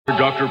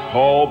Dr.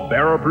 Paul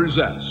Bearer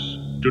presents.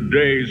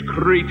 Today's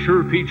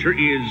creature feature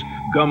is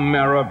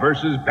Gamera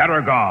versus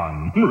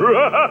Baragon.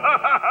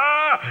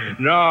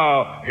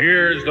 Now,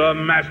 here's the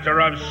master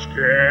of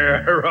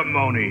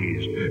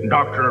ceremonies,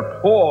 Dr.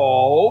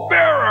 Paul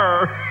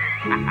Bearer.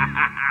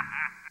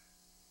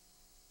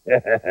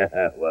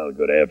 Well,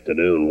 good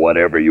afternoon,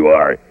 whatever you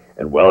are,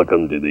 and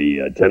welcome to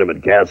the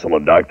tenement castle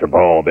of Dr.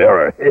 Paul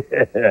Bearer.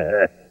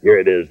 Here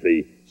it is,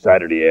 the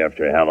Saturday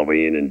after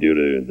Halloween, and due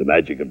to the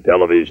magic of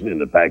television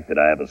and the fact that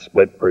I have a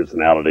split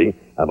personality,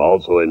 I'm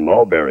also in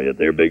Mulberry at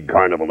their big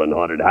carnival and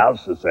haunted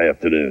house this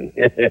afternoon.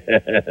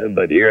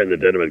 But here in the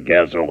tenement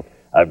castle,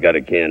 I've got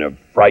a can of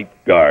Fright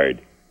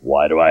Guard.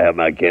 Why do I have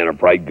my can of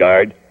Fright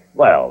Guard?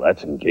 Well,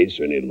 that's in case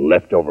there are any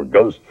leftover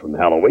ghosts from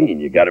Halloween.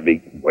 You gotta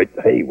be... Wait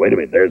a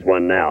minute, there's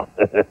one now.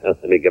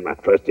 Let me get my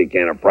trusty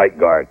can of Fright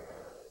Guard.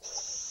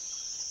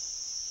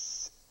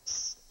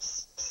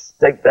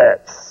 Take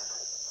that.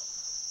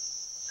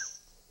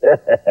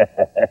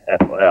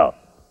 Well,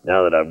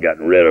 now that I've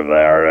gotten rid of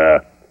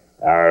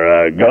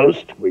our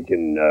ghost, we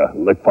can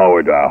look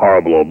forward to our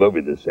horrible old movie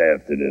this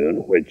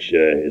afternoon, which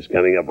is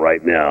coming up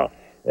right now.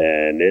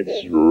 And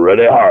it's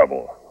really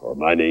horrible, or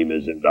my name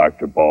isn't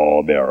Dr.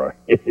 Paul Bearer.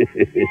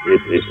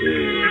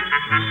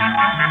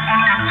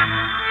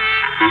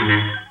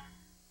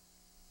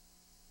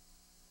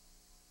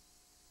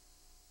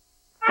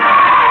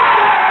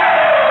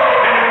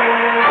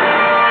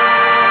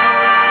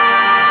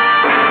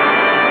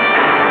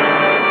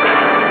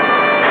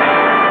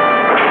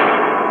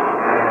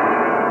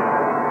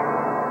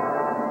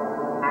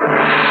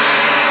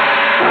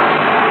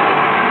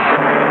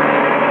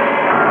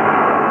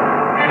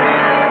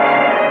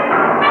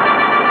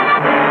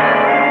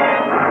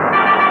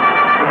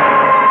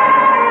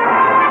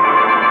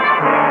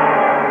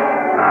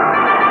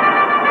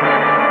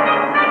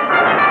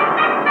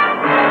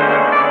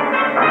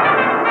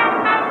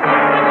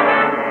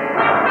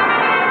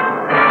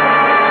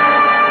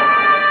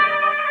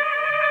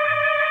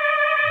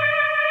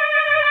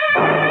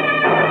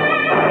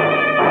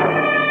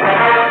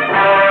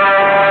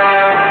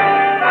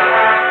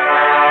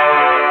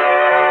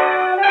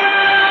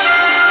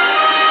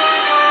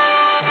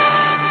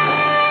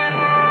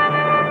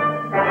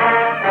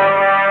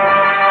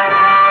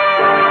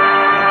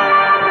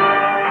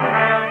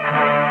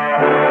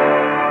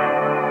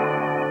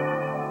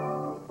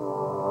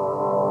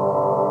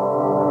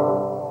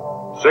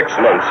 Six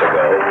months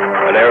ago,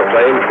 an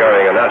airplane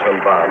carrying an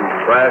atom bomb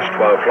crashed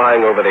while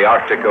flying over the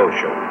Arctic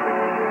Ocean.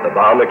 The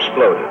bomb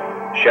exploded,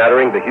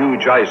 shattering the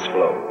huge ice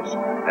floes,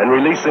 and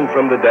releasing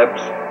from the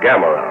depths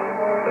Gamera,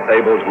 the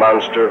fabled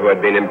monster who had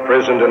been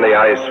imprisoned in the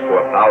ice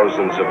for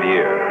thousands of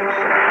years.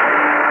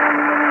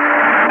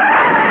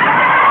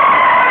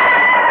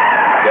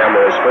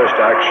 Gamera's first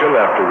action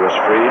after he was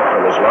freed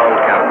from his long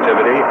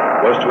captivity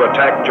was to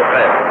attack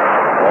Japan.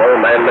 All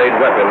man-made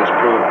weapons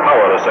proved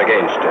powerless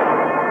against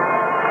him.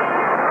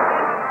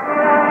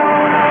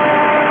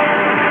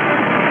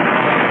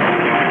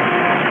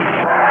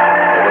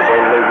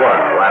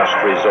 Last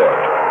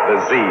resort, the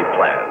Z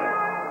plan.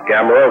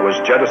 Gamera was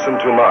jettisoned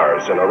to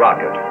Mars in a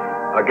rocket.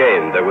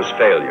 Again, there was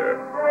failure.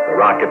 The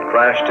rocket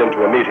crashed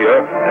into a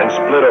meteor and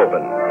split open,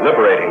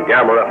 liberating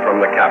Gamera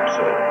from the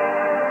capsule.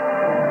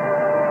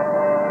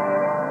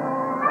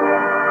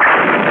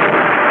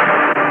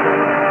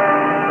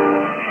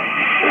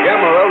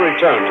 Gamera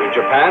returned to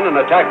Japan and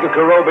attacked the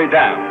Kurobe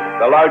Dam,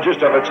 the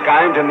largest of its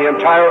kind in the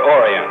entire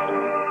Orient.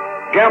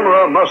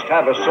 Gamera must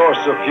have a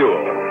source of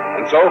fuel.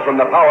 And so, from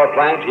the power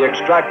plant, he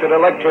extracted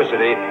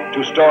electricity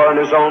to store in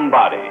his own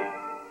body.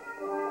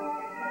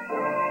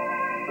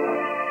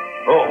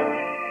 Oh,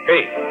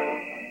 hey,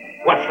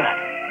 what's that?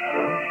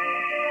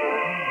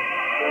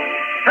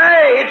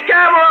 Hey, it's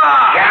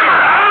Gamera!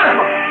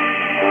 Gamera!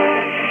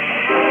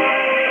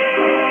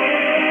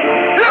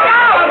 Look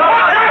out!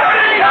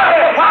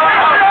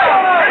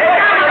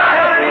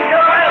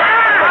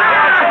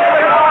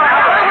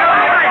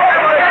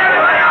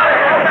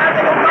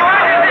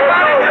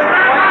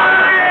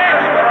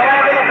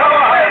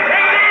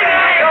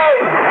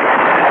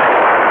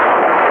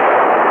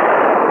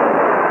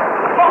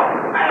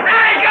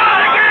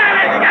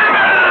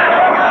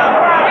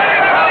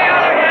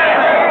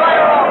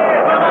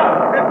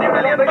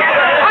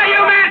 Are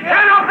you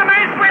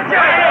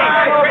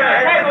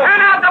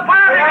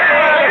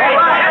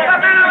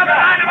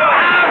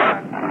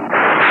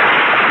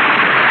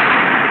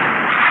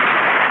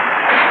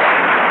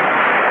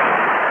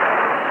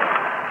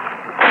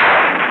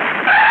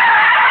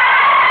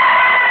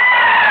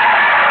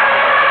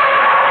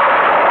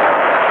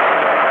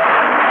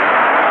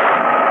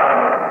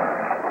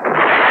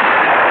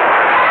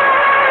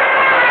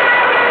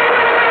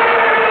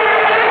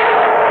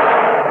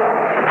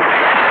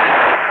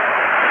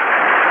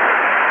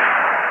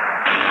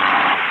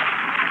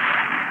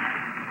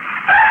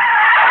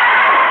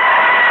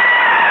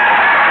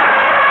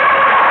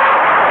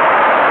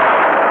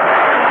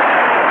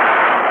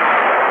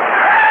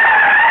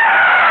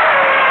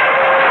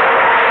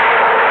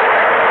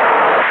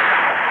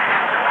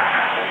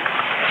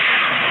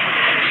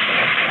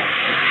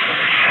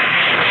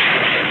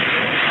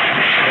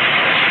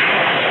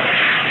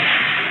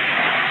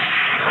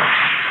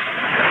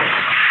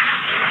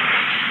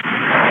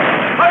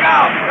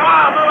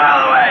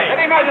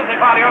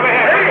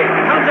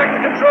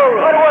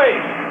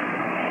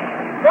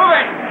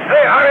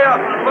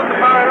Put the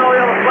fire in all the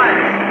other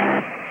flanks.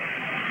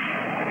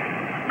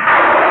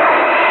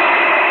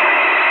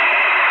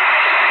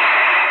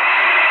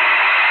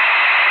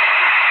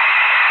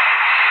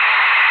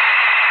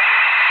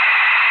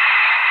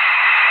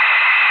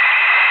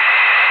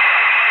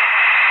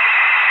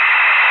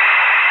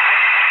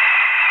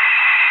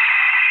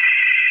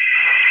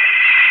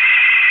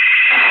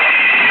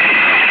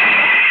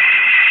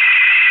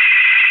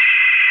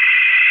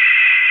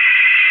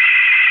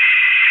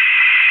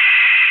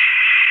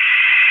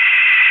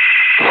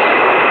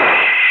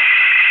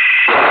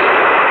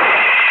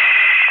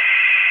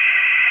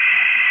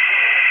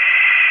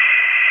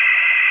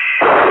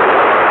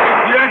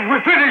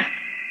 We're finished!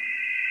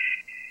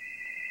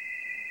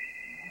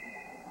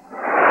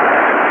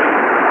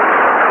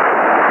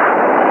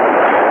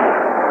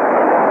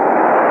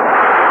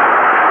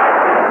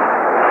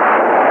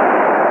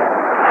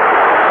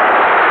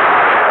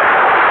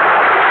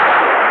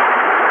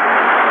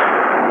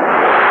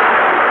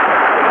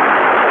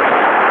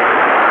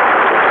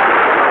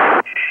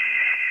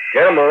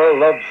 Gamera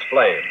loves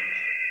flames.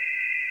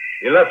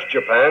 He left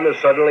Japan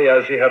as suddenly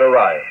as he had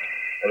arrived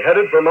and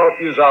headed for Mount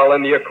Yuzal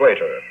in the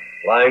equator,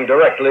 lying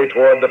directly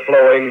toward the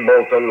flowing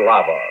molten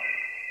lava.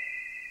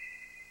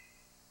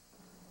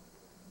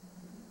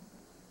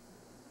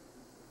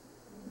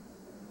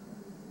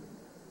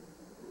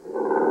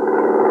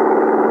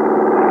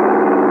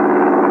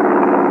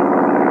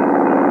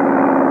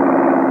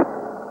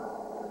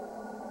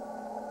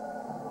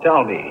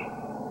 Tell me,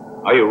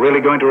 are you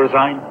really going to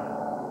resign?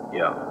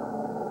 Yeah.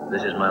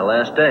 This is my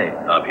last day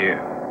up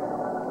here.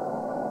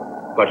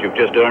 But you've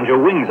just earned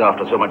your wings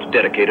after so much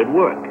dedicated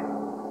work.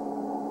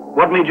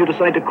 What made you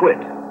decide to quit?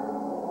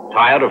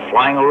 Tired of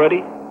flying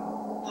already?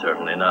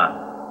 Certainly not.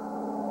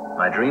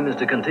 My dream is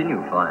to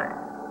continue flying,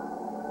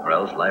 or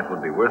else life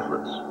would be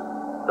worthless.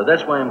 But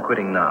that's why I'm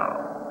quitting now.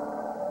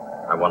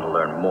 I want to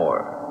learn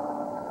more,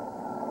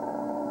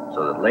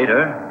 so that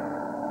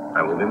later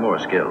I will be more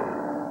skilled.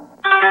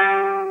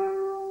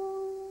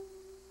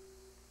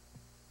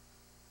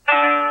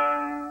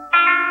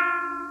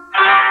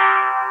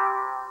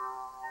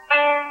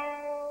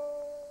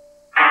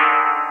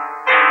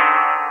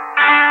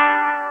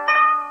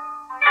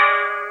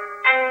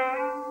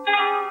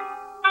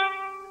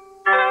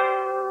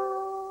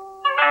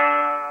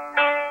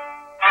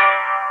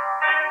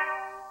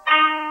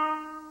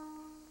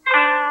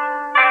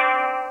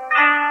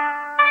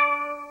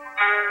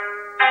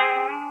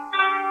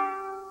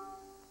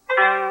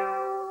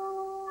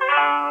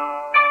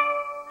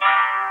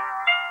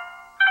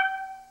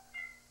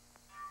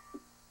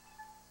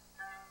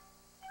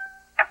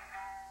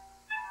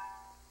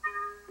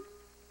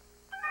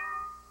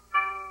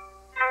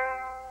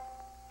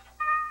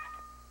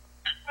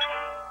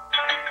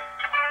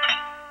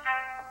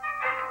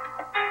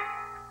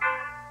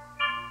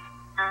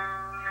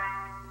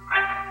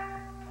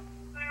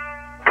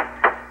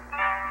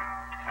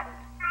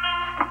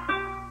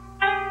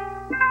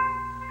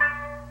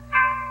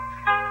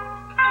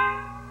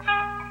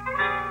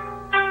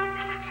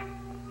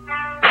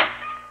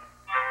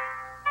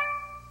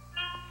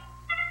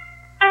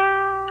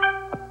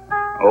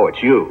 Oh,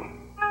 it's you.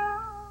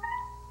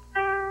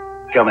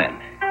 Come in.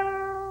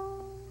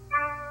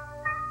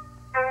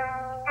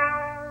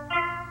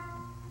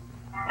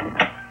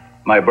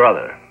 My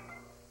brother.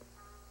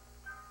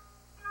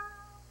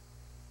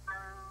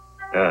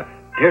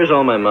 Here's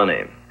all my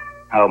money.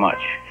 How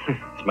much?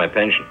 It's my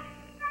pension.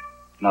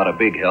 Not a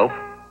big help.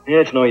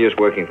 It's no use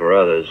working for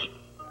others.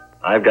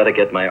 I've got to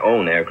get my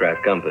own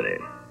aircraft company,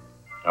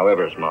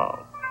 however small.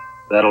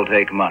 That'll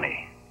take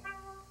money.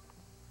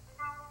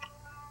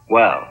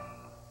 Well,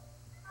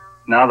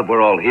 now that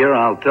we're all here,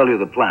 I'll tell you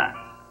the plan.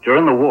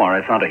 During the war,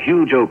 I found a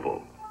huge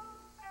opal.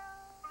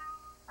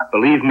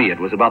 Believe me, it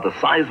was about the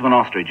size of an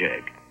ostrich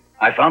egg.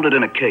 I found it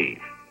in a cave.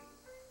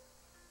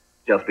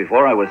 Just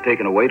before I was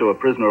taken away to a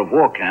prisoner of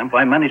war camp,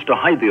 I managed to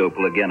hide the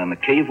opal again in the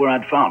cave where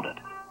I'd found it.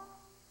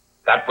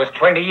 That was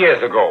 20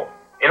 years ago.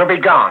 It'll be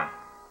gone.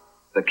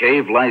 The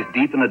cave lies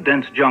deep in a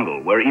dense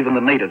jungle where even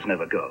the natives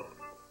never go.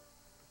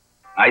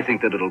 I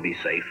think that it'll be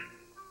safe.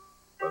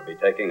 We'll be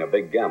taking a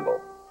big gamble.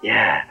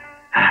 Yeah.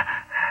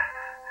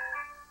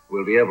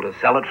 We'll be able to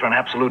sell it for an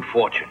absolute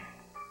fortune.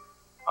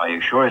 Are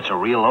you sure it's a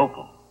real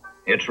opal?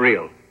 It's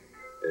real.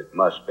 It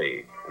must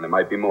be, and there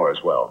might be more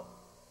as well.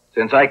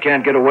 Since I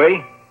can't get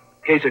away,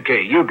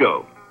 Keisuke, you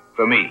go.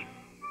 For me.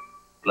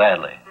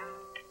 Gladly.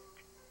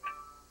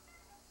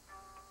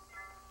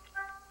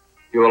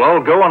 You will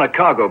all go on a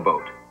cargo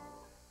boat.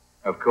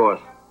 Of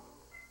course.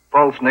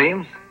 False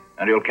names,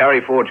 and you'll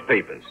carry forged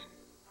papers.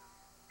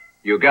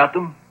 You got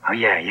them? Oh,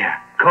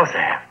 yeah. Of course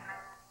I have.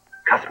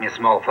 Cost me a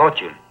small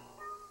fortune.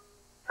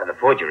 For the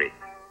forgery.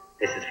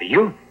 This is for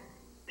you.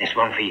 This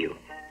one for you.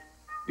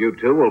 You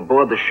two will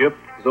board the ship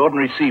as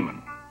ordinary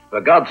seamen.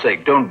 For God's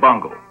sake, don't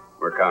bungle.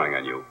 We're counting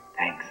on you.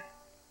 Thanks.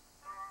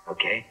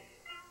 Okay.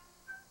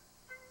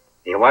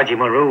 The Awaji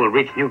Maru will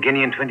reach New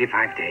Guinea in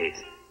 25 days.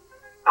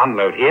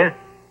 Unload here,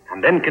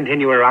 and then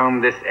continue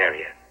around this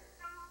area.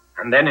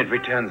 And then it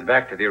returns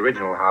back to the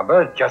original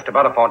harbor just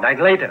about a fortnight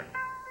later.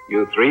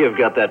 You three have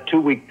got that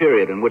 2-week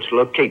period in which to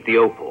locate the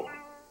opal.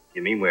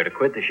 You mean we're to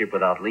quit the ship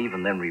without leave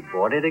and then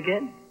reboard it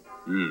again?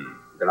 You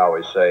can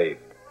always say,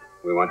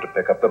 we want to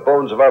pick up the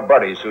bones of our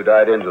buddies who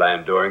died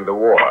inland during the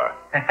war.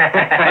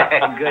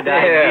 Good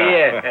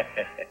idea.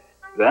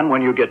 Then,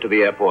 when you get to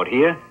the airport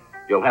here,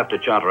 you'll have to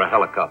charter a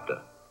helicopter.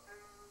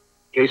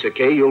 Case of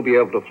K, you'll be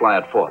able to fly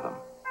it for them.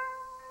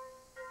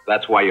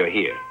 That's why you're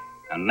here.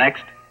 And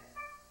next,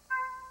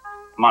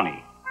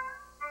 money.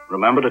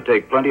 Remember to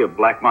take plenty of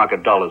black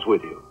market dollars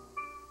with you.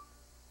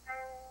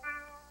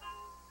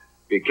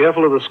 Be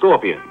careful of the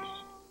scorpions.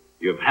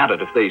 You've had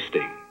it if they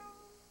sting.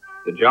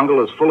 The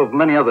jungle is full of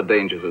many other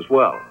dangers as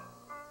well.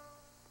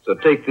 So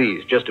take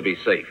these just to be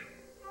safe.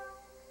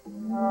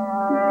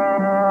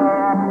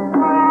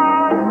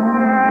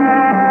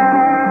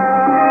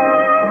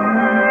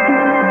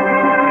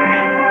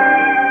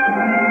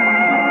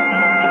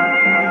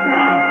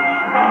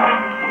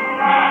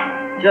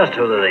 Just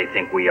who do they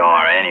think we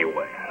are,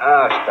 anyway?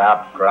 Oh,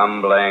 stop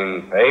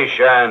grumbling.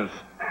 Patience.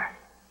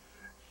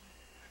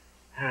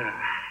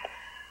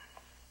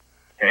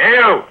 Hey,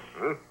 you!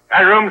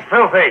 That room's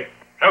filthy.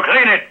 So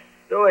clean it.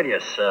 Do it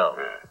yourself.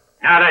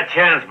 Not a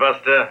chance,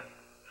 Buster.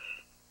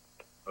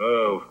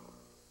 Oh.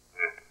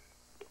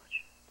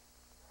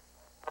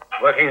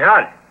 Working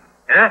hard,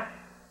 huh?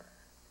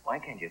 Why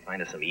can't you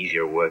find us some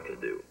easier work to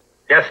do?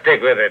 Just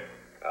stick with it.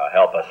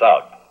 Help us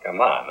out.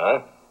 Come on,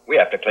 huh? We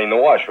have to clean the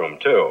washroom,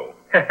 too.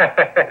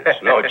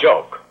 It's no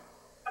joke.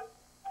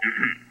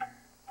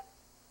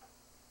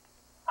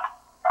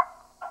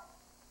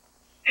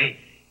 Hey.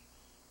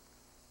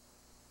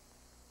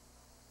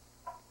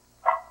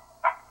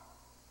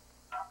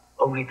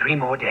 Only 3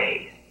 more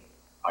days.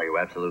 Are you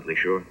absolutely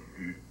sure?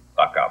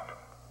 Buck up.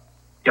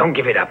 Don't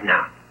give it up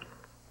now.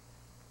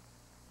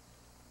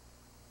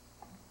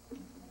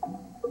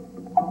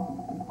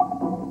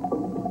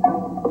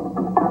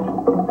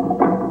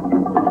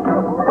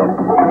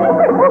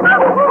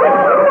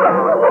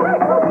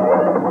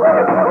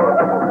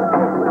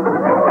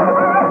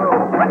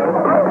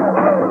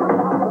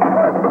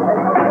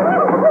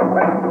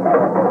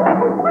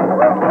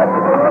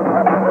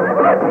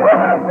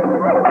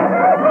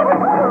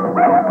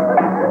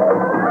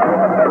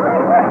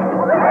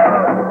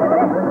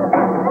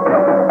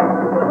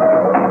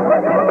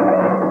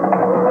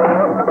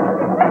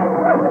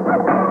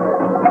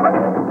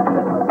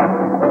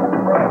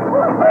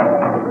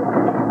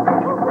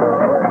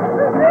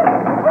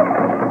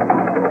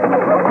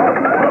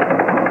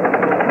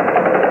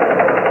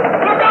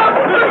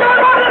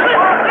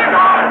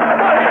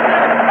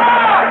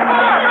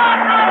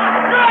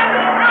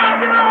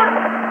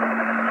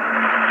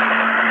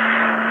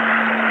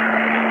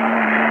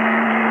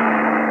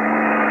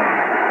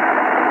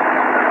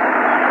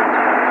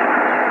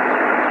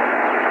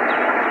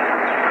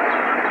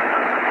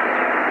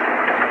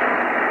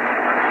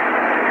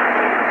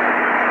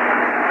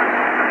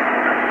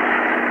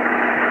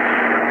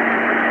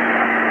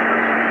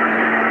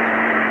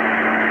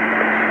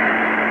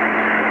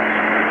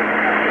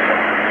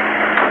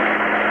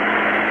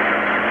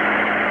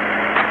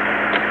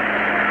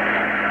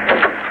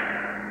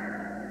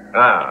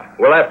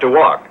 We'll have to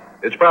walk.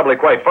 It's probably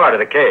quite far to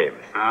the caves.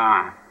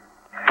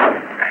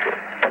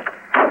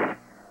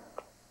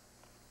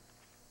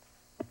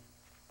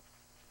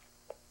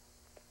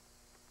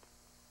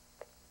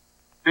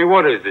 Hey,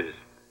 what is this?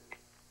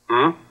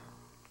 Huh?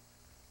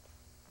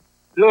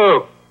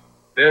 Look,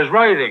 there's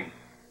writing.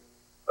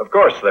 Of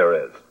course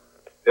there is.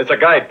 It's a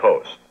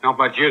guidepost. Not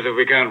much use if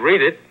we can't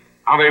read it.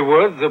 Are they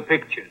words or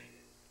pictures?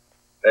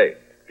 Hey,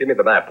 give me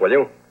the map, will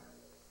you?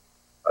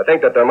 I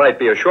think that there might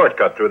be a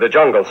shortcut through the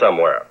jungle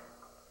somewhere.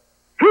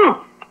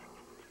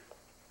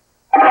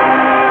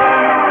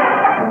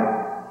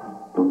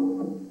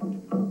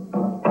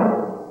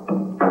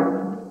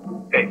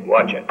 Hey,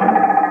 watch it.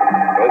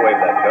 Don't wave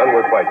that gun.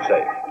 We're quite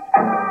safe.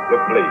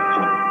 Look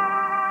pleased.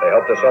 They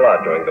helped us a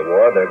lot during the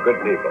war. They're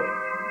good people.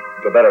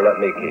 So better let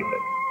me keep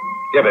it.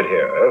 Give it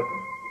here, huh?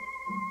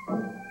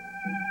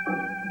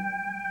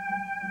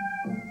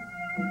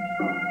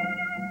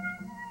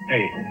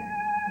 Hey,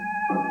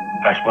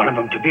 ask one of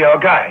them to be our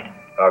guide.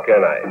 How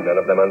can I? None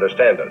of them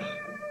understand us.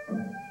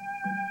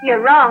 You're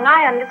wrong.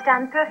 I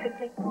understand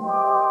perfectly.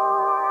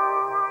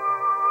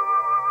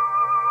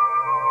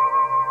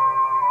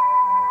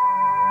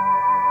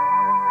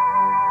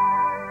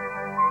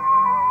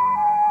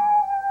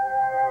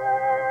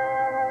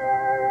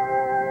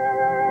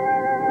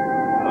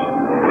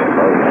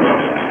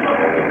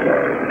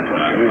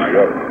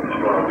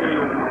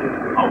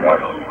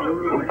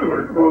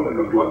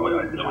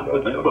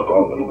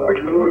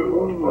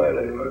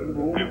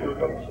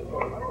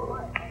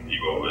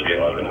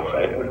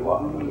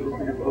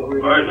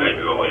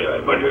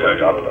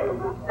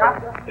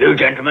 You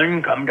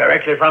gentlemen come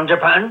directly from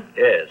Japan?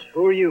 Yes.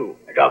 Who are you?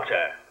 A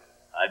doctor.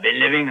 I've been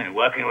living and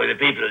working with the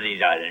people of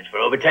these islands for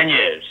over 10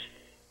 years.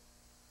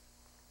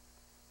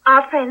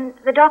 Our friend,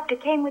 the doctor,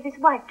 came with his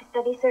wife to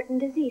study certain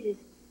diseases.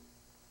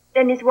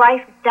 Then his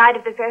wife died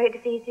of the very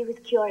disease he was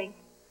curing.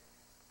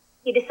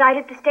 He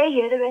decided to stay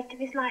here the rest of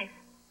his life.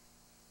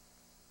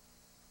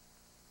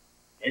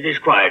 It is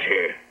quiet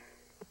here.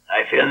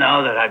 I feel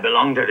now that I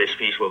belong to this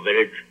peaceful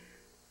village.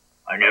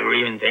 I never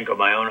even think of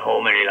my own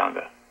home any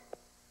longer.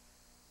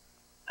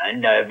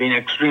 And I've been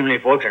extremely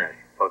fortunate,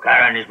 for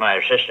Karen is my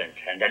assistant,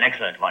 and an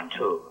excellent one,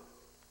 too.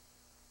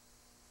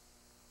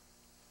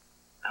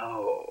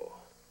 Oh.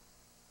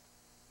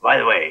 By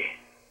the way,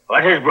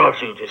 what has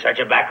brought you to such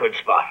a backward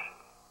spot?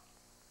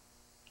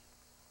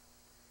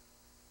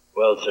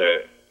 Well,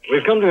 sir,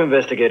 we've come to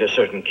investigate a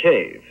certain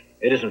cave.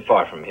 It isn't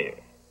far from here.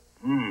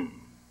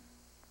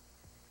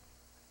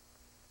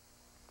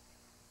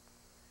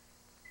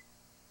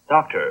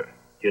 Doctor,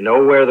 do you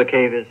know where the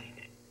cave is?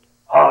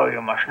 Oh,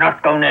 you must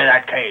not go near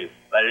that cave.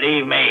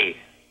 Believe me.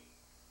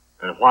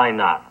 And why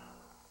not?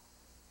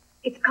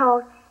 It's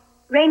called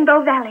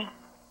Rainbow Valley.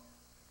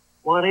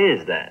 What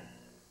is that?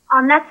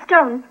 On that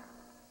stone,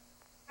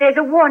 there's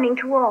a warning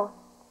to all.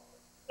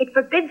 It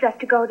forbids us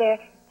to go there,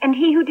 and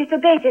he who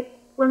disobeys it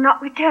will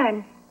not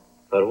return.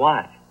 But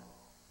why?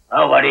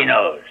 Nobody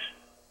knows.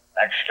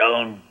 That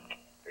stone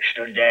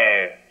stood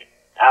there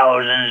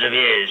thousands of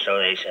years, so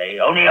they say.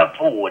 Only a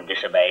fool would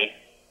disobey.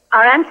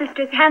 Our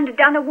ancestors handed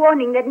down a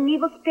warning that an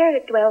evil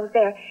spirit dwells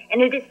there,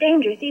 and it is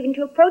dangerous even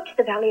to approach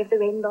the Valley of the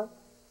Rainbow.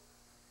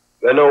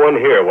 Then no one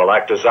here will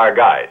act as our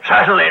guide.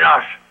 Certainly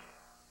not.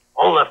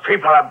 All the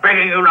people are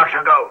begging you not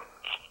to go.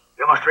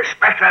 You must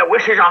respect their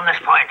wishes on this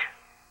point.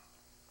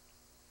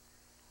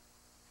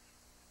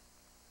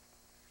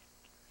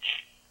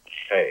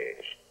 Hey,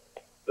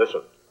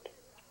 listen.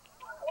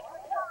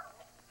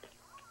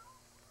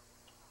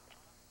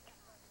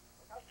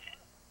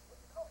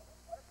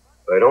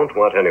 I don't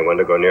want anyone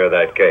to go near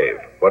that cave.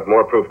 What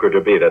more proof could there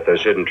be that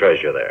there's hidden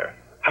treasure there?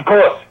 Of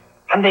course.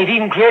 And they've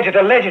even created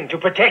a legend to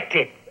protect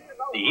it.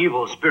 The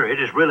evil spirit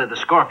is really the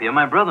scorpion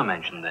my brother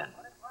mentioned then.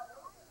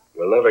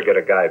 We'll never get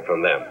a guide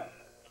from them.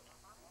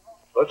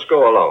 Let's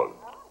go alone.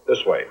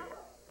 This way.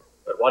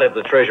 But what if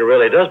the treasure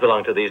really does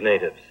belong to these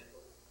natives?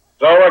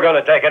 So we're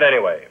going to take it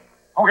anyway.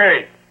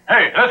 Okay.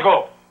 Hey, let's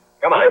go.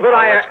 Come on,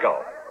 let's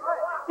go.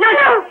 No,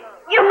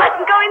 you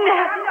mustn't go in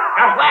there.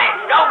 Just wait.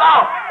 Don't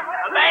go.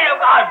 Obey you,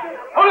 God.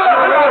 No,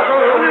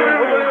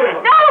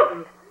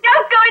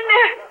 don't go in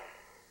there.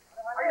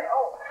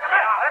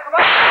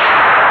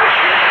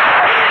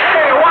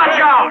 Hey, watch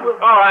out!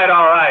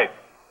 All right.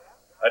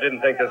 I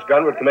didn't think this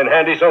gun would come in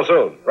handy so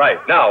soon.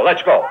 Right, now,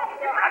 let's go.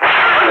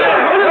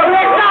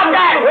 Stop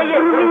that!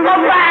 Go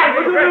back!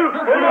 The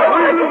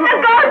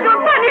gods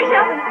will punish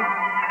us.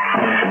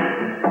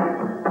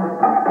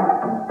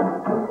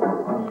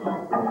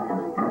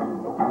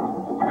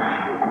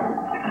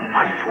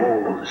 What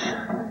fools.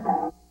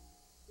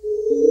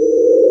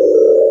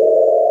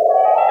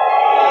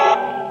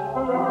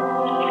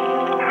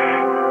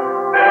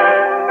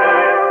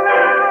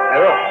 Hey,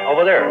 look,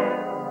 over there.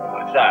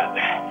 What's that?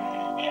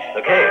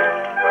 The cave.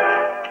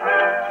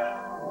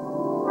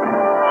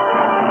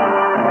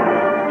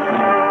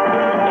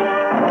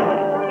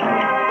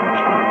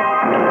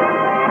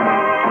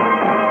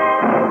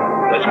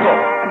 Let's go.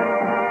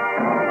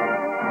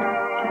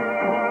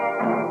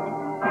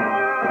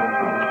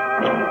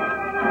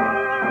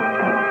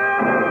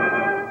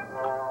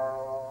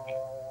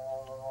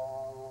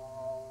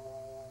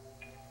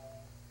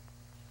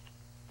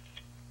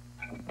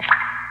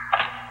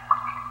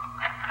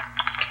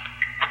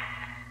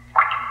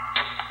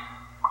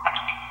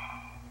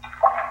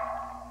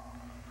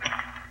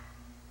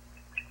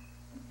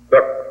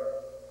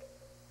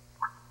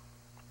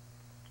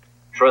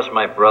 Trust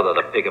my brother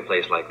to pick a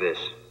place like this.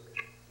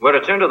 We're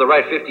to turn to the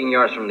right 15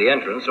 yards from the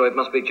entrance, so it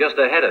must be just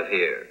ahead of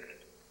here.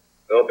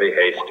 Don't be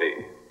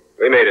hasty.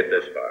 We made it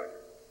this far.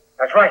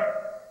 That's right.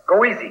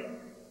 Go easy.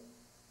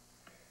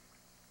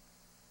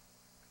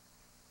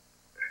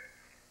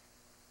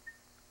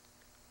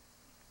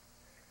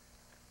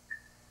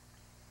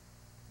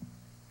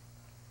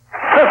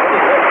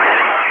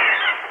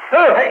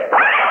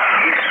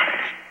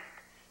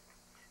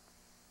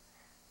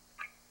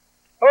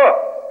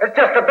 Oh, it's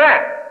just a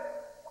bat.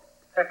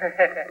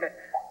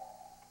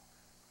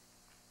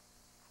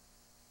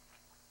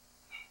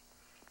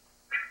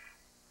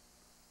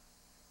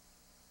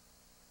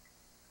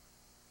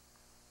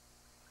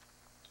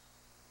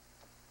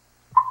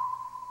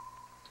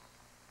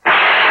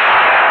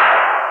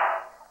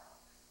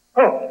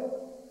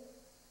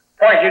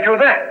 Why'd you do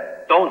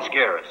that? Don't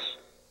scare us.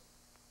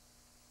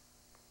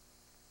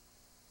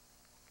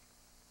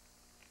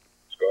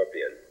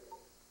 Scorpion.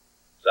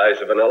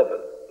 Size of an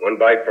elephant. One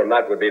bite from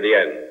that would be the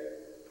end.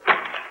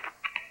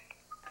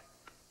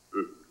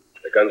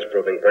 The gun's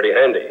proving pretty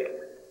handy.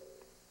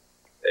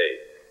 Hey,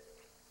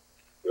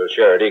 we'll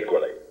share it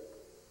equally.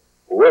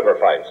 Whoever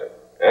finds it,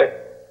 eh?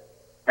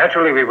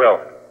 Naturally we will.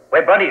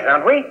 We're buddies,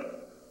 aren't we?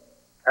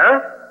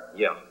 Huh?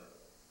 Yeah.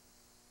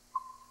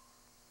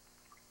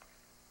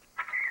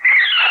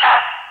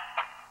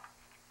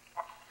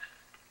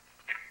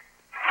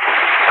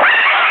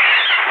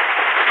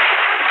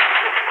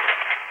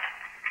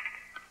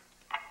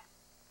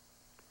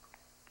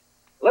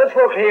 Let's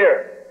look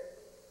here.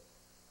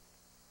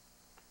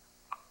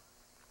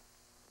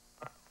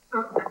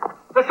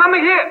 There's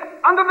something here,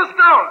 under the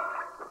stone.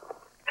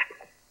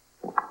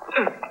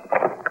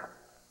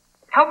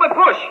 Help me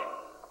push.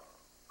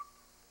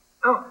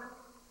 Oh,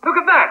 look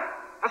at that.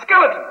 A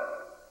skeleton.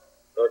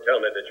 Don't tell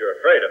me that you're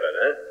afraid of it,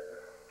 huh?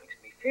 Makes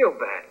me feel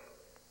bad.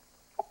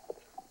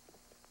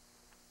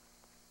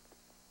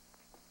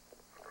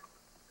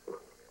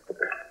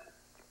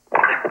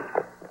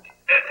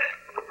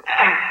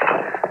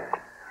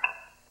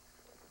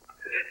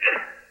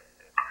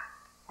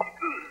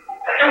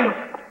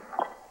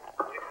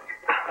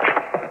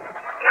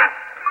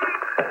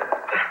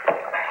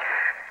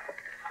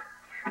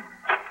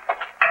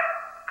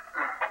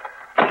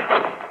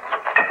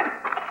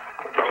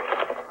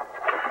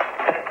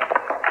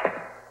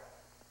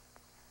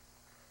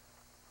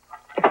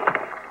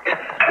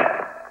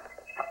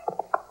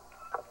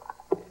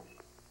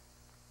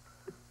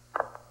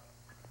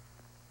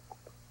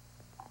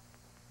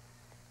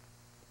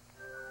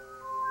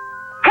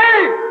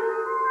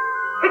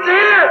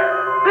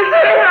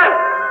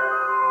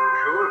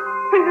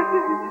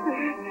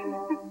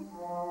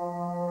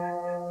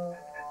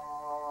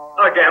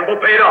 Our gamble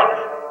paid off.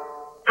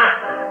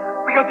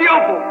 We got the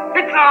opal.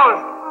 It's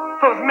ours.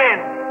 Those men.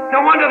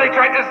 No wonder they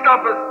tried to stop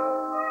us.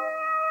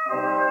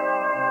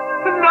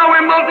 And now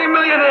we're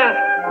multi-millionaires.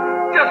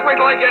 Just wait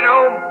till I get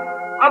home.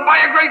 I'll buy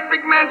a great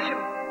big mansion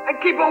and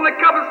keep all the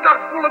cupboard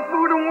stocks full of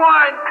food and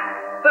wine.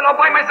 Then I'll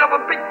buy myself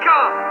a big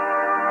car.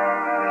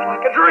 It's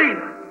like a dream.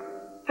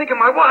 Think of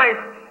my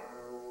wife.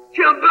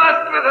 She'll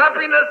burst with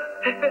happiness.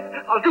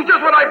 I'll do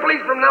just what I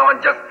please from now on.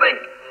 Just think.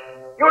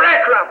 Your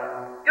aircraft.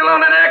 You'll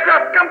own an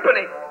aircraft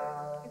company.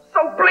 I'm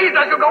so pleased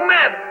I shall go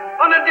mad.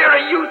 Honor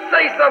dearie, you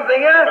say something,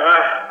 huh?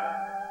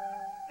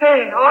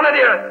 Hey, Honor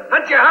dearie,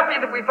 aren't you happy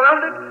that we found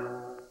it?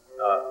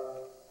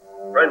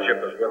 Friendship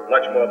is worth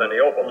much more than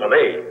the opal to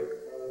me.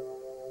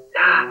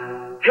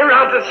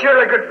 Herald's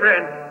sure a good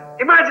friend.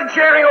 Imagine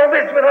sharing all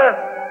this with us.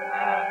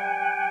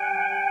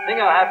 Think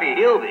how happy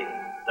he'll be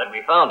that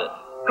we found it.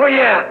 Oh,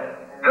 yeah.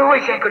 I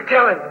wish I could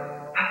tell him.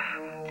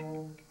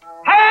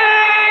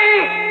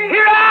 Hey!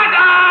 Herald!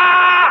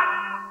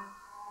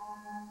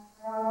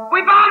 We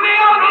found the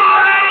opal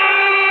already!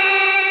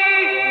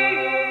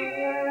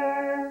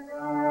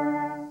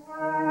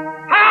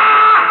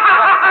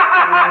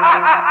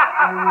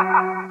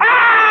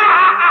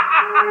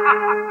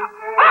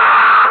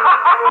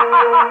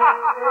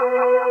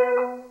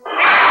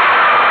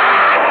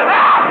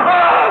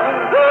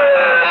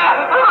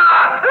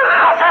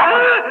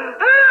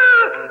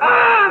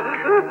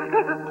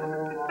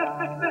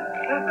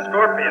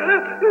 Scorpion.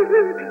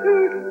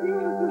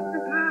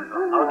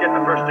 I'll get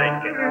the first aid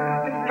kit.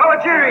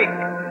 Kawajiri,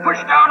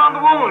 push down on the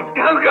wound.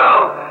 Go.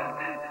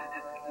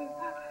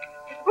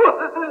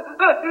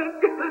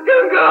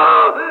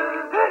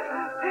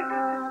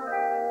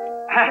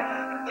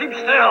 Keep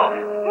still.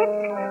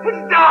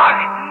 It's dark.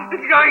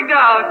 It's going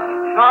down.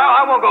 No,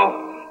 I won't go.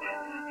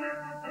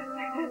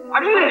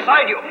 I'm still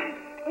beside you.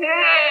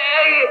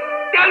 Hey,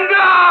 go.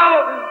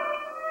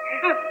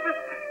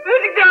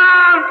 It's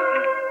down.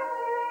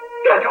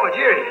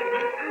 Kawajiri!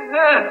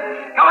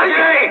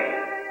 Kawajiri!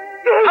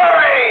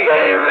 Hurry!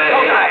 Save me!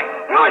 Don't die!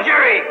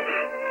 Kawajiri!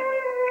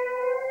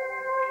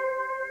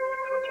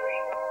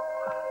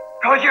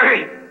 Kawajiri!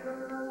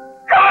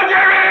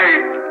 Kawajiri!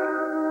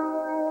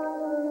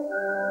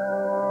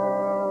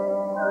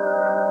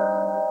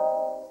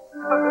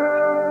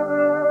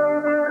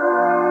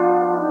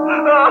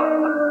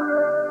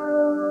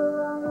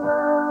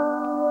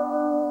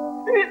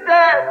 He's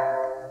dead!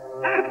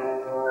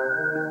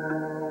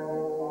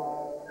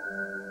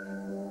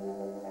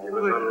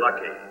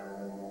 Unlucky.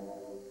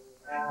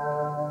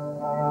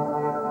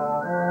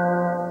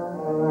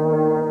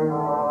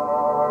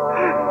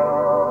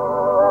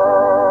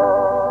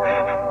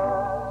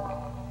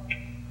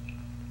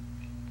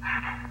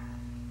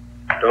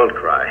 Don't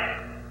cry.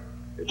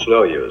 It's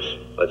no use.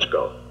 Let's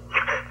go.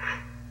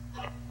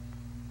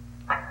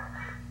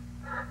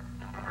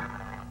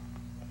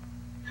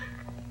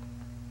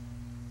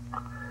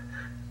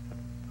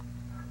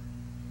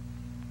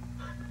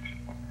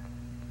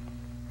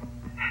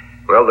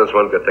 Well, there's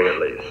one good thing at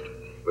least.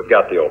 We've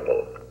got the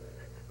opal.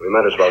 We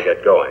might as well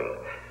get going.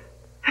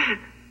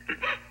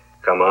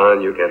 Come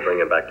on, you can't bring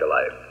him back to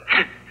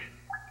life.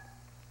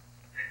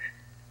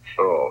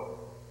 Oh.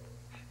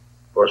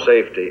 For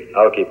safety,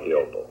 I'll keep the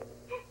opal.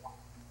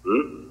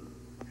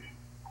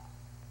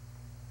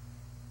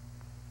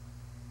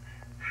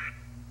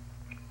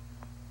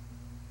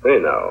 Hey,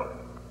 now.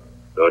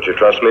 Don't you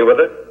trust me with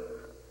it?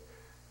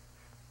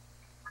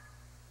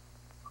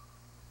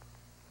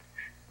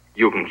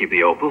 You can keep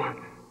the opal.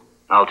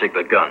 I'll take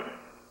the gun.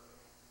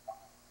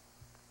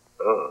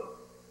 Oh.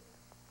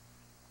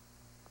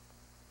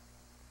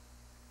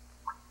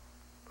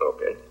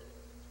 Okay.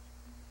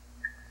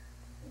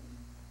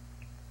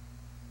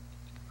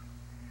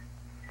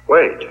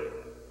 Wait.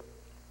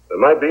 There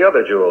might be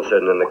other jewels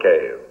hidden in the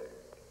cave.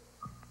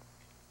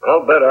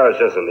 I'll bet ours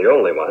isn't the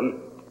only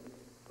one.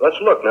 Let's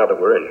look now that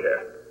we're in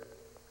here.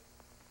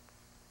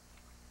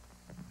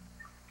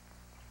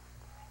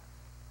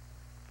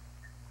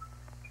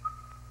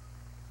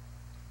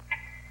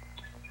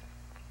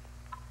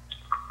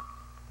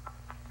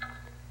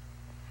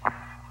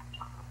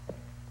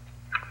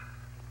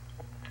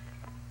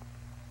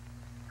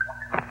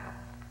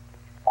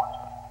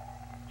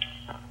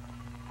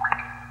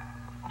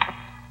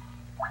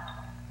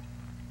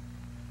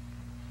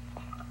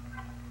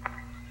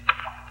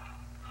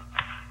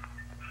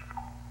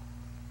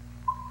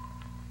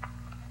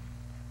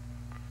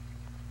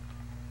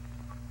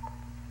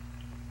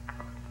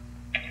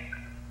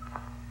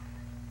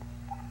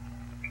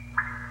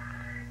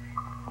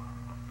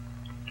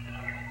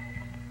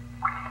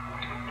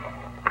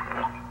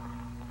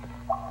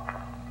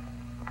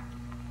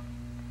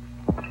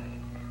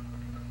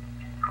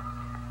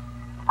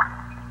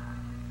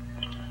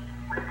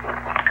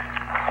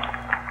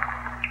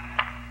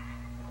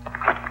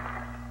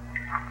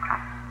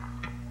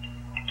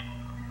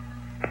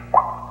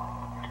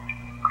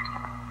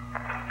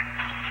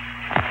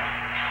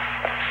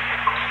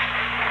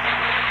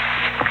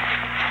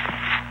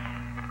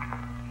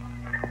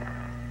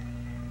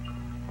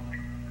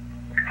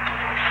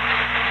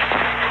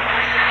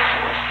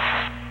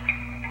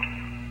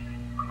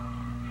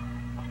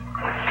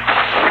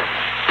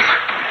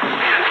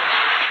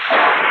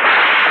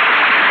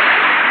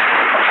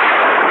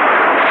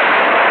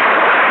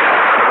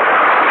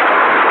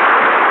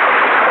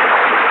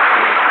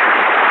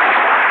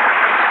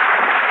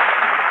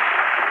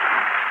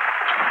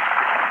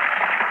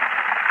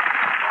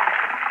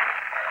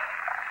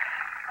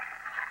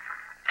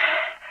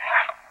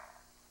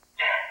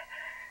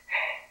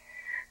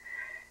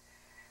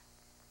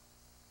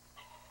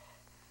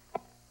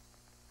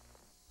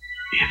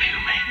 If you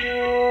make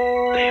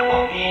it, they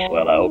won't.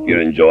 Well, I hope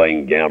you're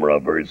enjoying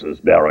Gamera versus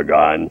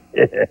Baragon.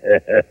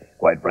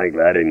 Quite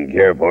frankly, I didn't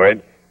care for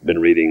it. Been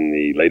reading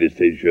the latest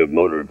issue of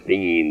Motor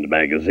Fiend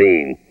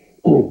magazine.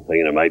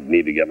 Thinking I might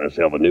need to get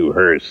myself a new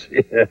hearse.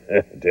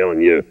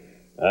 Telling you,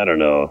 I don't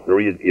know.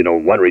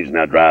 One reason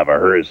I drive a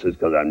hearse is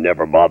because I'm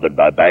never bothered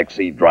by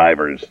backseat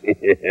drivers.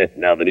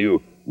 Now, the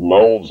new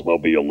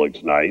Molesmobile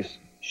looks nice.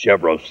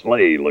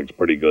 Chevrolet looks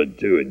pretty good,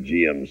 too, and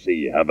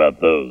GMC. How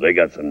about those? They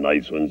got some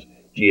nice ones.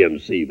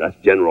 GMC, that's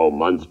General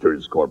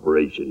Monsters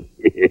Corporation.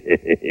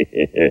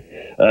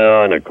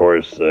 Oh, and of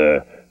course,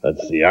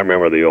 let's see, I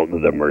remember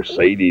the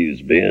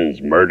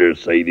Mercedes-Benz,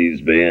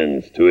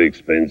 Mercedes-Benz, too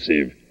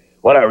expensive.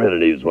 What I really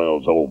need is one of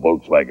those old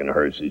Volkswagen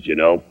hearses, you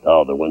know?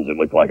 Oh, the ones that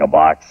look like a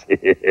box.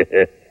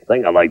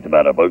 Thing I liked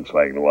about a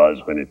Volkswagen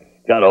was when it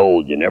got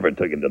old, you never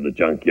took it to the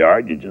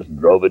junkyard. You just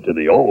drove it to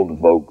the old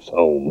folks'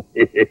 home.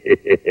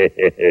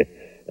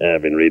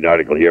 I've been reading an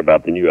article here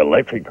about the new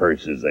electric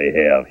hearses they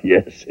have.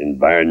 Yes,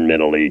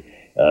 environmentally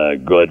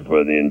good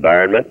for the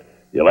environment.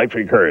 The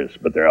electric hearse,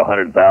 but they're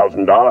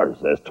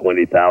 $100,000. That's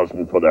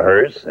 $20,000 for the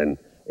hearse and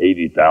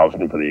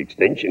 $80,000 for the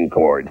extension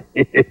cord.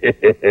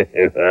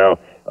 Well,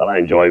 I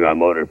enjoy my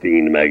Motor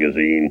Fiend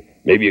magazine.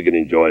 Maybe you can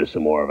enjoy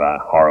some more of a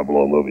horrible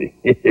old movie.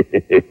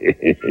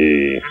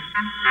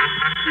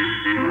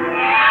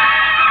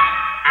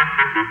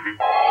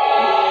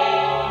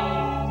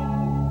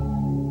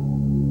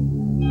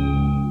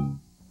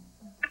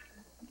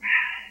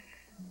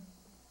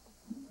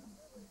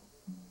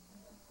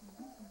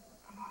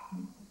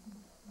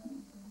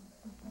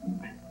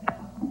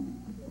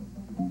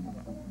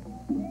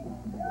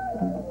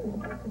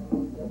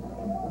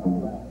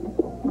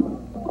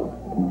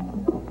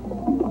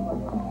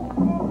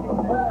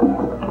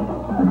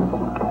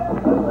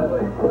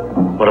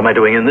 What am I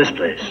doing in this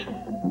place?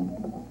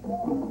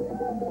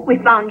 We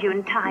found you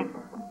in time.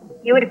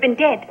 You would have been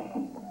dead.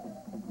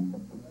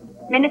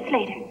 Minutes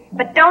later.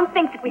 But don't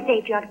think that we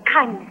saved you out of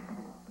kindness.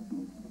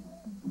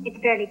 It's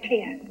fairly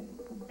clear.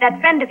 That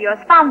friend of yours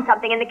found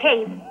something in the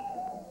cave.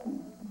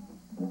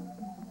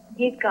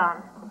 He's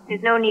gone.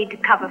 There's no need to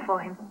cover for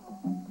him.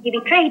 He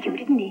betrayed you,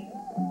 didn't he?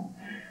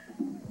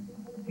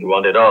 He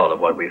wanted all of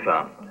what we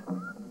found.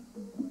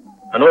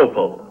 An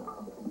opal.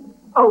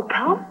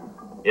 Opal?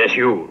 Yes,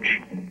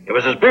 huge. It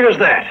was as big as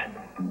that.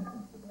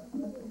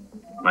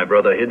 My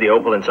brother hid the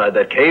opal inside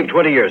that cave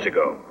 20 years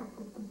ago.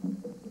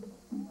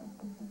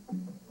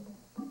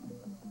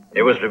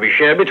 It was to be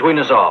shared between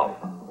us all.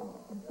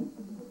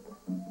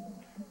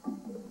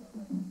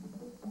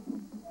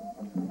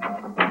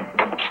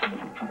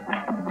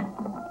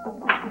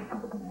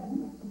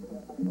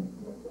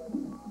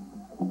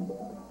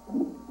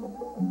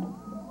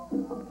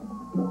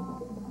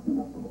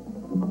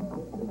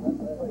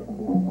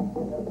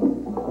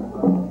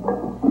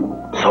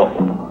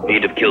 So,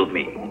 he'd have killed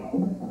me.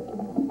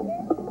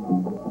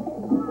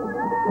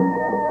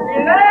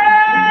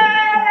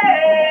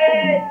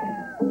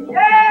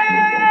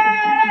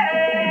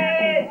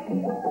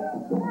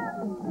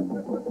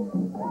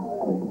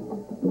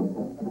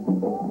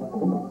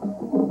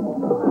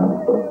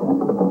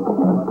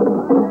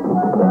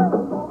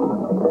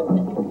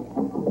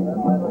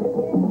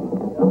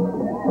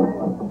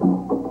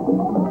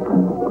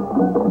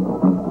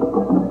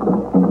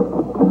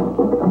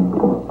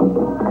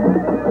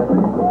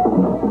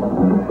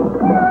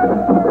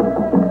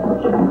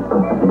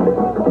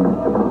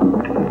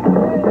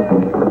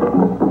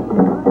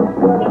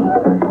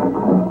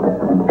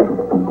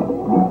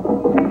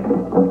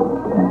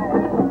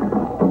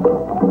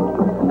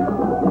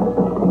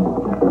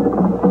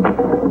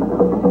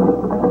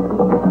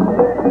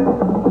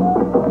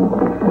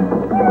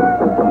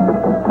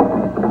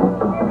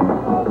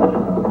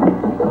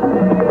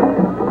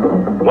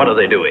 What are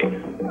they doing?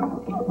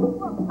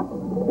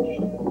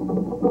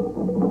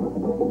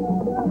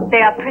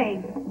 They are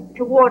praying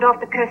to ward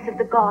off the curse of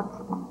the gods.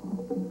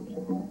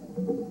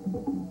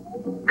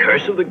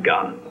 Curse of the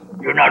gods?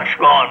 Do not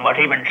scorn what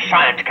even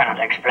science cannot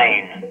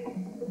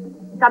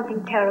explain.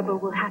 Something terrible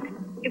will happen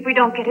if we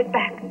don't get it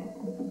back.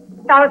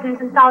 Thousands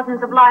and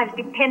thousands of lives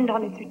depend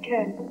on its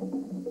return.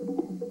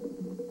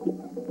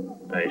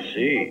 I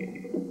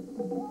see.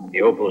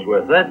 The opal's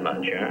worth that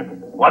much, huh?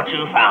 What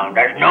you found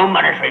has no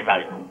monetary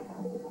value.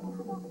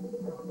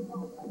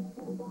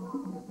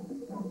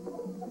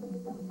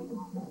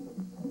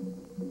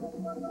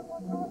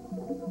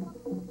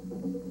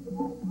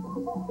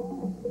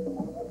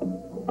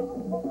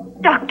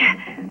 Doctor,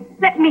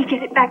 let me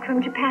get it back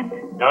from Japan.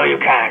 No, you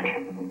can't.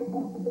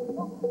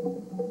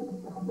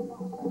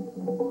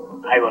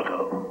 I will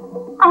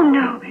go. Oh,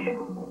 no.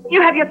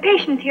 You have your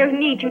patients here who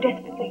need you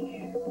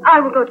desperately. I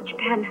will go to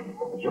Japan.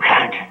 You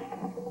can't.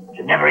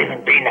 You've never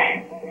even been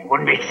there. It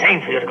wouldn't be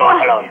sane for you to go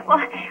off alone.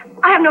 Well,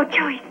 I have no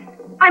choice.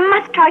 I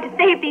must try to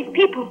save these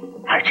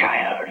people. My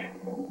child.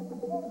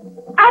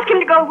 Ask him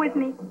to go with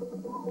me.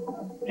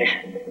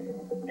 Listen.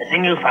 The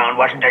thing you found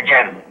wasn't a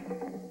gem.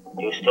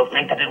 Do you still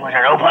think that it was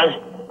an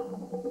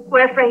opal?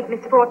 We're afraid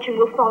misfortune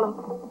will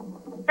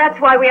follow. That's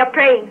why we are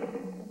praying.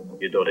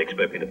 You don't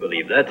expect me to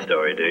believe that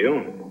story, do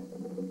you?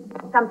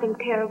 Something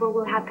terrible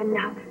will happen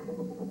now.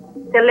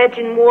 The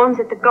legend warns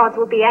that the gods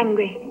will be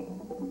angry.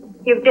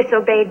 You've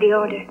disobeyed the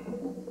order.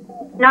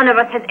 None of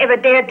us has ever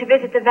dared to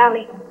visit the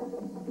valley.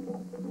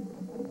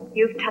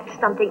 You've touched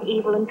something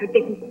evil and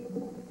forbidden.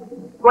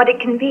 What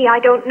it can be, I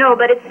don't know,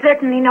 but it's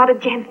certainly not a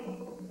gem.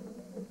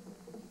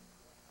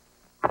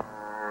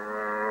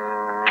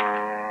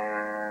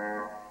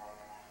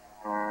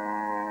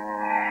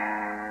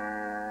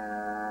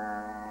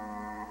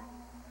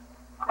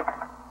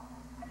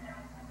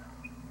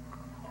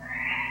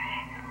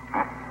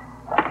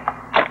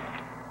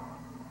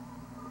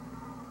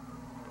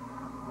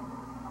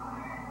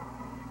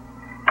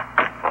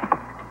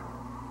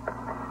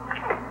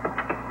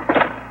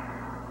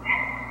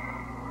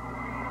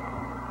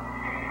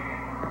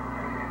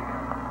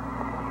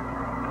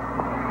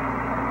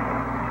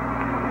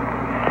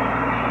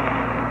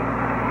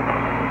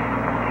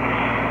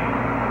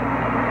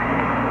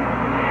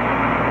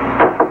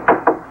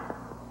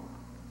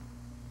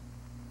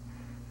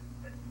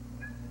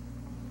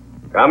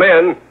 Come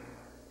in.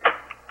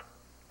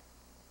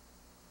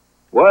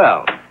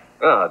 Well.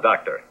 Ah,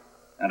 doctor.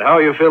 And how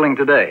are you feeling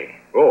today?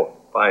 Oh,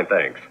 fine,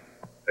 thanks.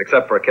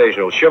 Except for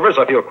occasional shivers,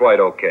 I feel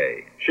quite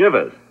okay.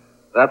 Shivers?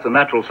 That's a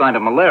natural sign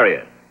of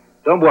malaria.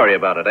 Don't worry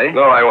about it, eh?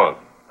 No, I won't.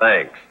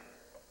 Thanks.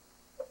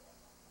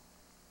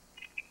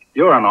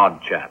 You're an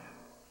odd chap.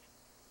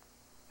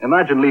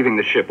 Imagine leaving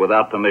the ship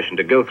without permission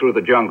to go through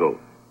the jungle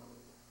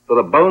for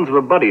the bones of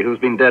a buddy who's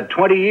been dead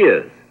 20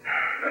 years.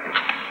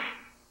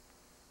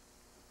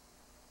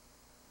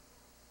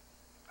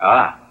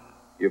 Ah,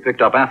 you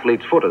picked up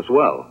athlete's foot as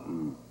well.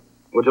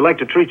 Would you like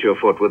to treat your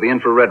foot with the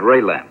infrared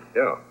ray lamp?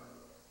 Yeah.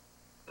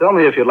 Tell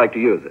me if you'd like to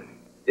use it.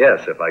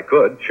 Yes, if I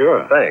could.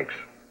 Sure. Thanks.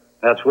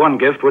 That's one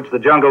gift which the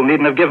jungle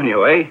needn't have given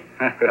you, eh?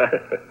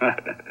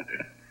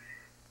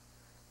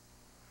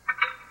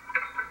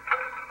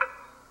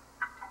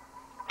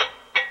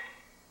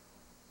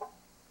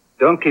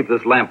 Don't keep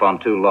this lamp on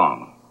too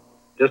long.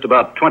 Just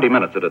about 20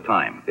 minutes at a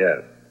time.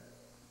 Yes.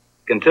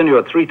 Continue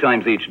it 3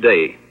 times each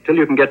day till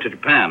you can get to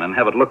Japan and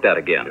have it looked at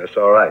again. Yes,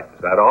 all right.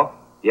 Is that all?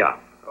 Yeah.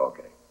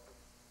 Okay.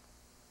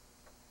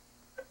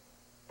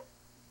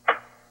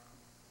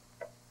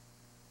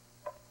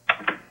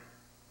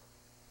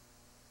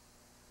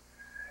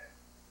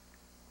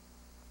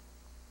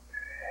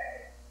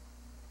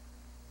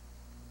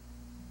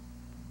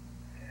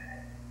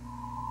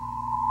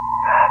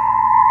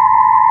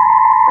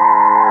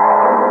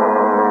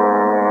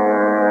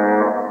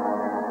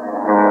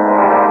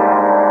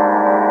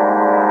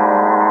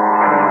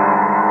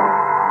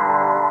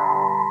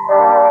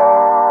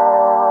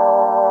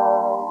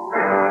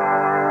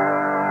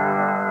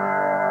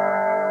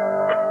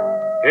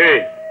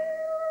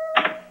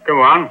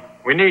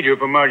 We need you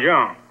for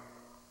Mahjong.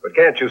 But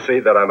can't you see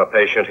that I'm a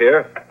patient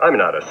here? I'm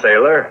not a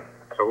sailor.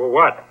 So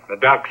what? The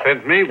doc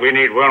sent me. We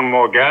need one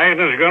more guy, and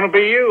it's going to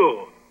be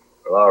you.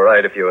 Well, all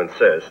right, if you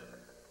insist.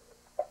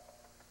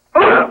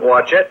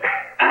 Watch it.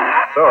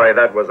 Sorry,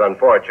 that was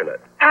unfortunate.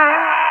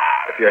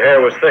 If your hair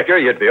was thicker,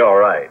 you'd be all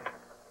right.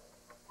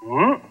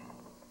 Hmm?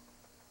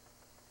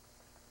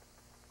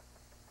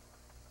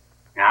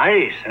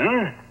 Nice,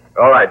 huh?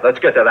 All right, let's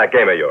get to that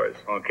game of yours.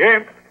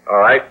 Okay. All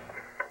right.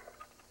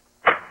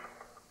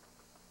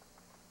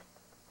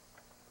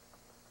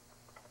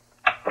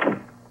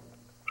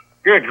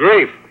 Good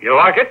grief. You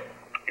like it?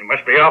 You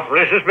must be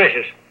awfully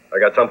suspicious. I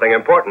got something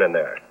important in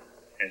there.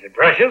 Is it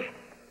precious?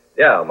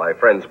 Yeah, my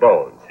friend's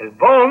bones. His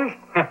bones?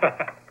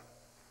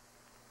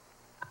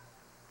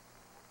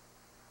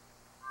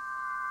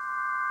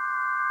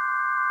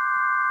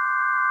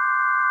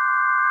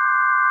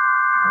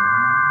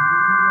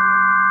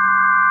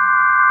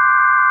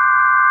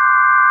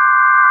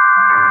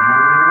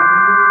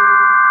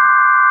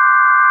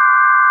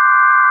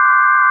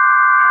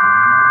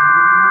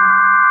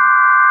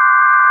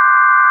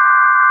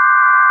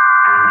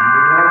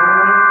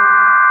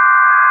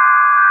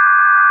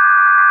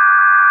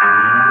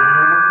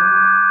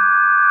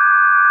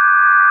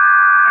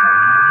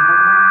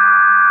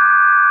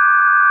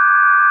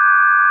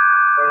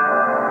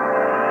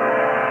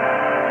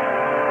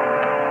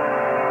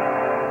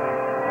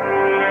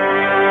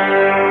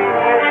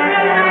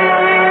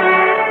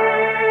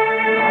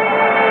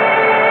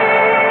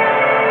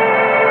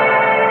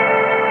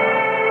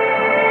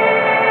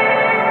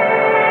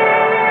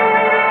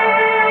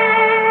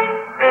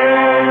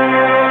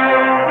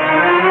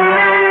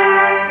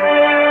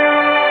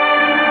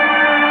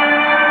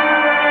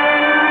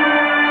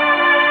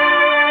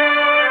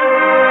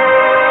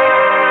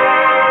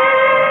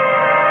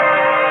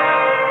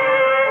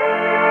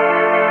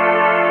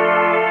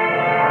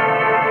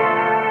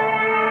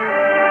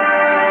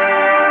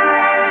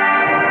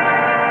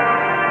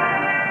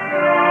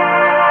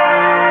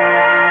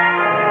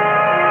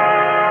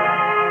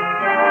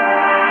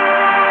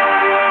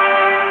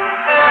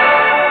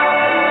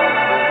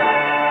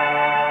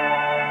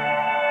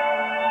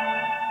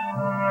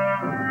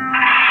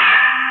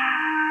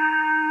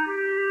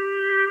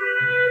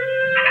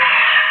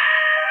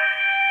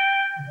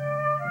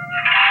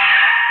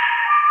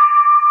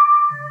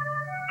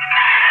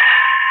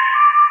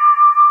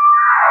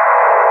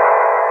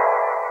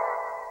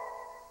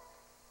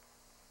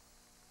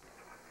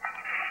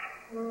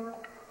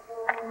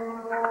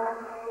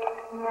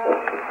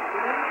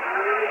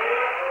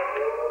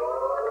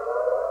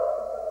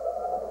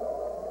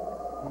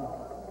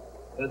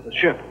 There's the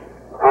ship.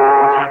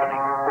 What's happening?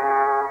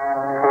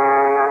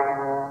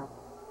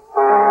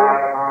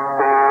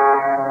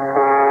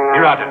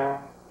 Hirata,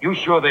 you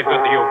sure they've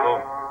got the UFO?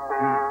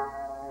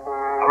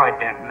 All right,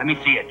 then. Let me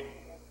see it.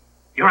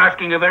 You're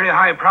asking a very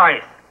high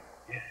price.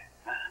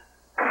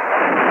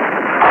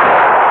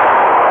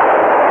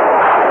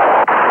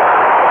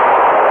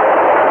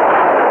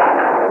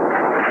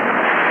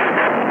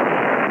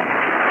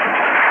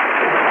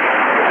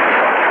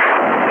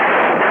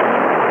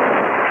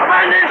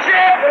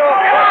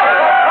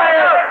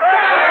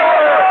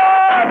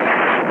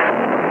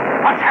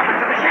 What's happened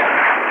to the ship?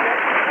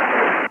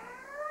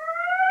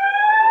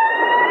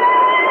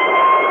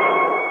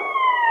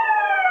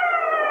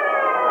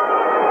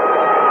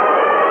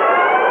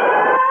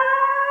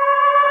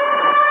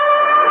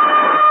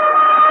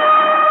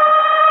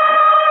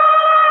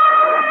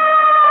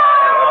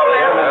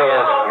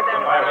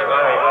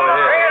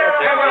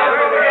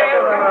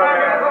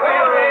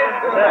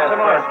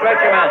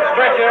 Stretch him out.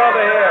 Stretch it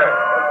over here.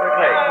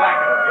 Quickly.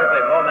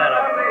 Quickly. More men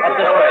up. Up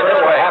this way. This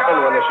way. What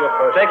happened when the ship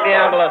first... Take the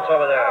ambulance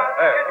over there.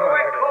 Hey.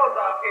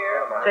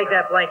 Take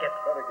that blanket.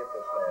 Better get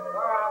this man in.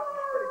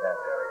 It's pretty bad.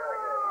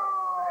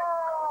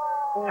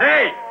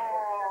 Hey!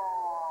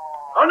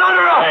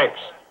 Another!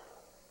 Thanks.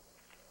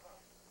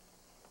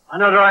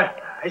 Another,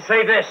 I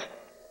say this.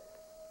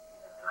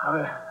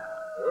 I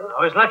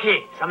was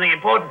lucky. Something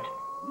important.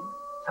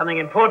 Something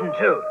important,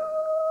 too.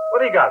 What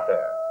do you got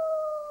there?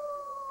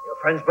 Your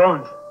friend's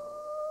bones.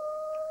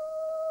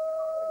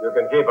 You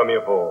can keep them,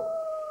 you fool.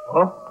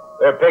 Oh?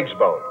 They're pig's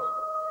bones.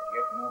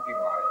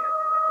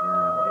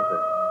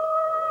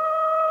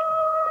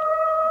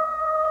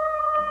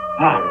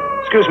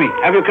 Excuse me.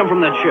 Have you come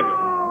from that ship?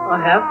 I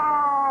have.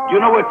 Do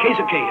you know where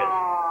Keisuke is?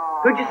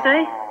 Who'd you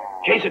say?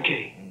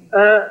 Keisuke.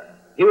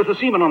 He was the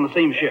seaman on the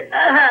same ship.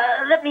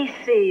 Let me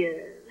see.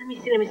 Let me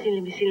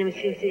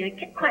see. I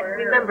can't quite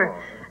remember.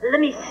 Let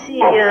me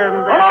see.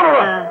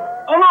 Honora!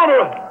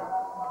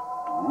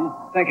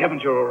 Thank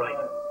heavens you're all right.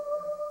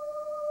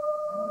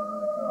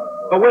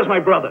 But where's my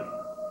brother?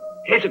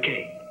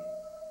 Keisuke.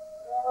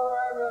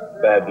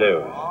 Bad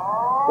news.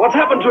 What's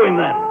happened to him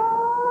then?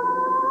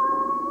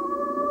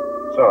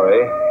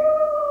 Sorry.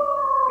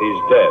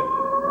 He's dead.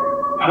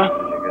 Huh?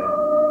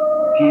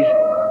 He's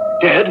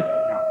dead?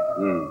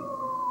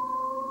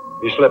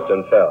 He slipped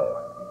and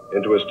fell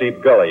into a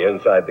steep gully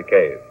inside the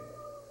cave.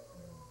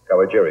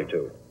 Kawajiri,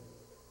 too.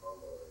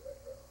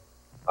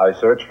 I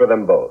searched for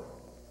them both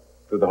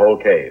through the whole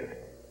cave.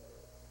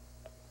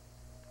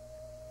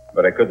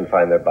 But I couldn't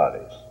find their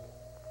bodies.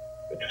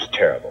 It was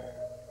terrible.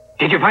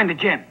 Did you find the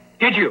gem?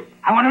 Did you?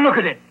 I want to look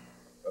at it.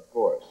 Of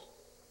course.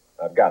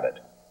 I've got it.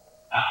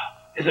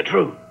 Is it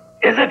true?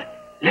 Is it?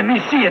 Let me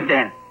see it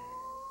then.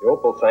 The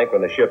opal sank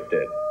when the ship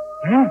did.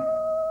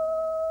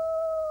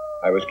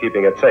 I was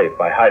keeping it safe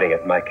by hiding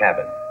it in my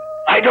cabin.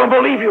 I don't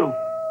believe you.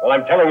 Well,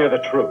 I'm telling you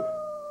the truth.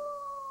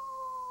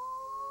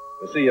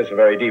 The sea is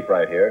very deep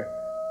right here.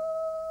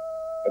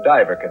 A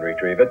diver can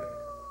retrieve it.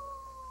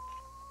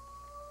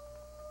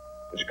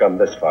 It's come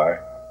this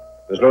far.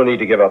 There's no need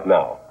to give up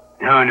now.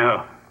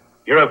 No.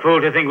 You're a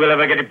fool to think we'll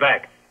ever get it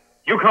back.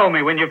 You call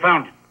me when you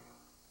found it.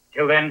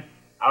 Till then,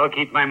 I'll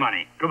keep my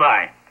money.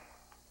 Goodbye.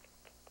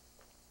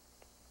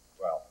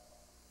 Well,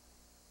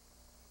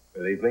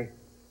 believe me?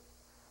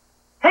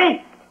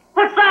 Hey!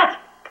 What's that?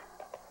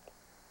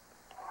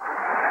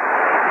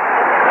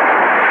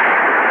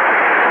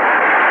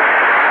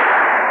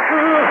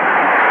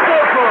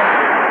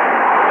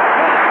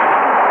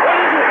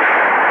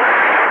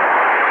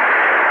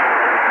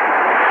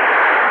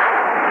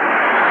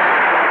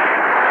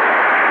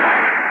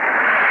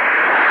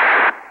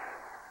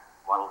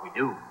 What'll we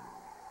do?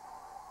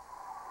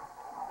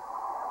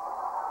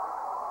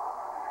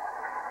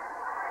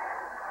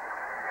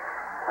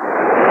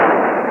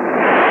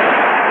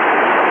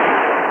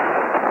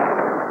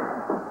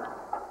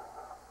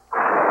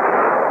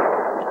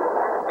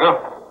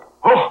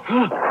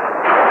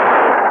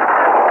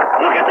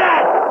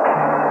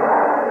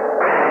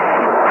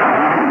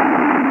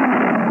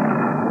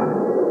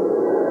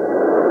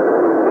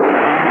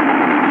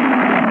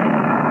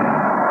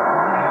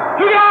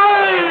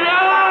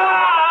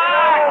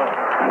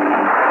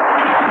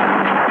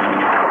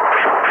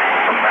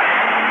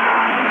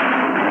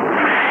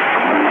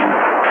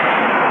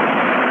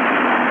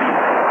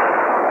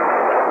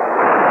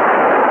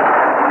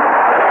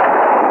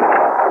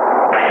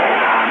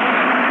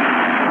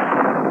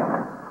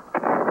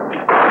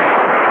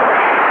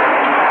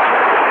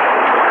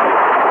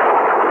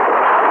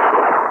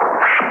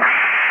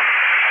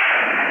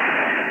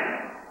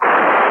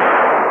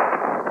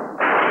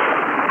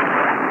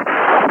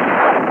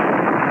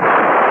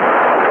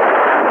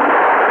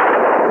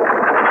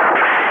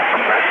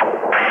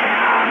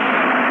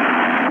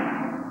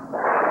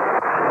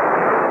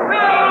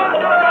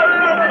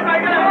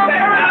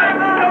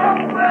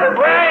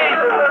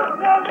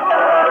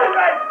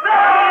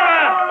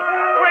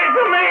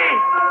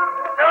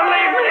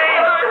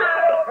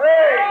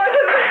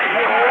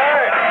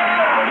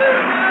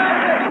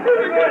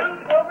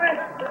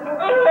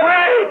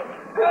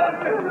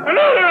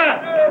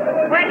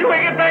 we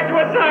get back to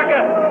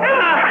Osaka?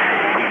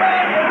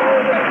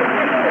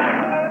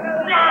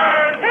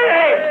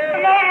 Hey,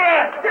 Gamera!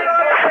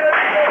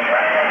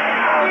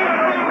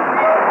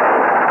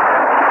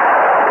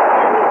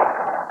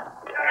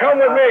 Come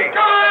with me.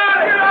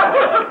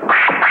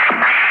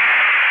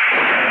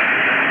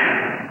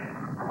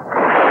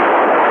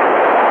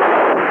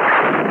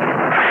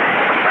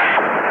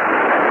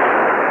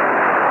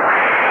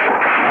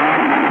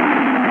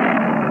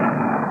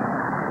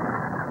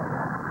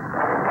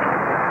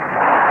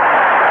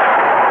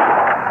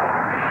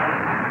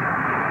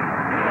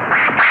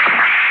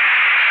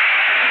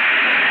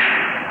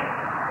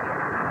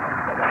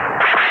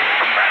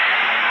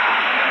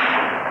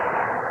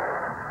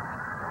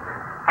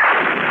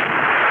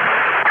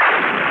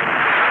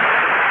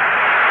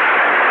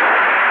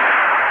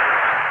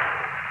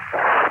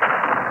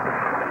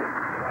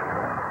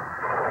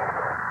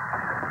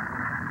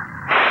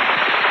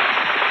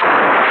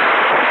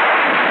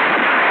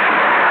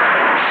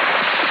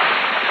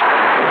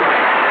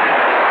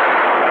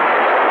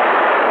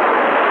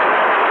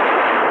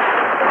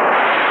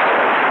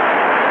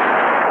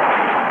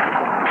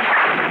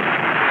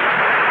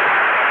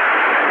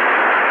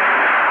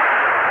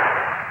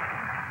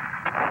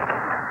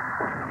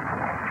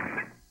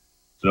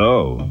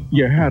 So,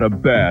 you had a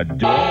bad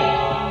day. I'm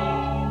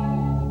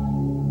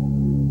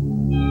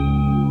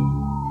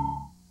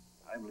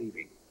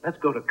leaving. Let's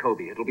go to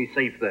Kobe. It'll be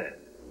safe there.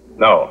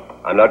 No,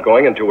 I'm not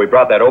going until we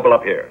brought that opal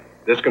up here.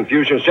 This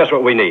confusion's just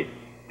what we need.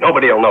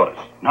 Nobody will notice.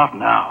 Not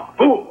now.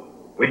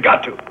 Fool! We've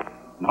got to.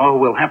 No,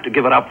 we'll have to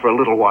give it up for a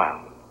little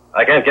while.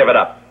 I can't give it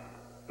up.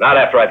 Not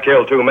after I've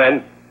killed 2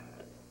 men.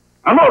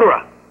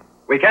 Anodora!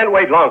 We can't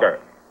wait longer.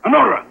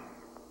 Anodora!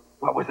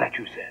 What was that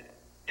you said?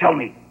 Tell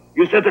me.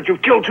 You said that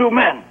you've killed 2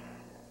 men.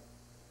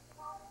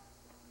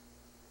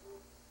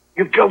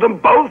 You've killed them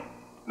both?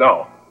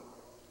 No.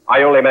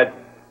 I only meant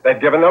they've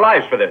given their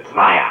lives for this.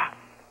 Liar!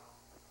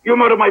 You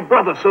murdered my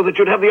brother so that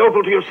you'd have the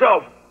opal to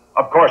yourself.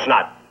 Of course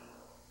not.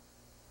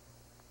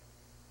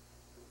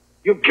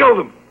 You've killed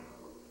them.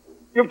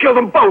 You've killed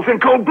them both in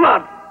cold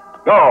blood.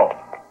 No.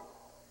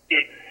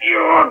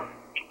 You're...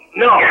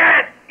 No.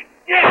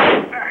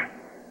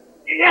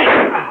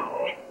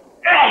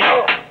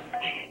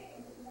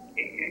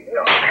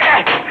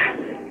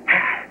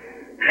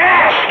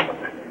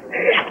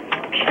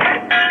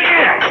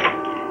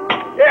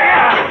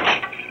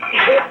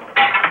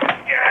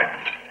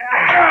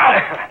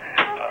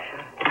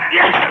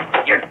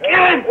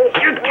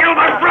 You killed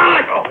my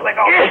brother! Oh, let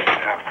go.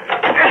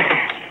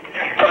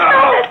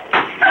 Stop it!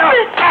 Oh,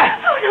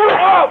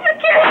 no! You're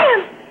killing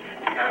him!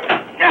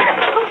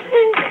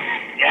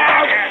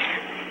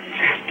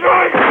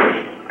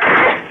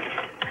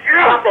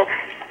 Stop it!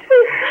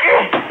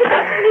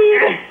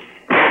 Please.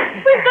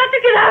 We've got to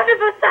get out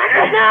of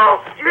Osaka now!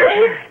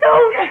 Please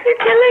don't! You're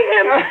killing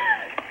him!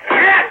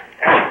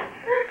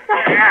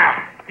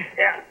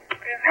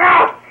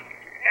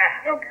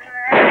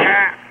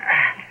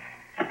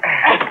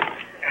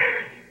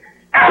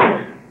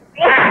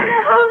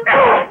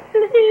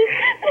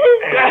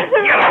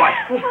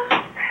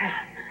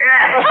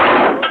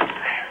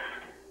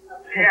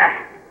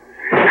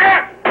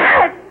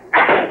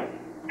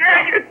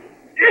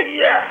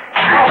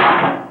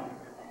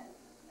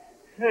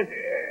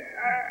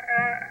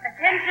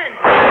 Attention!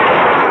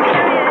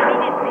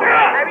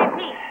 I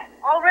repeat,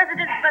 all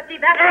residents must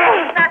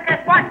evacuate Osaka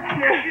at once.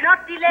 Do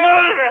not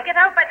delay. Get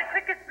out by the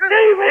quickest route.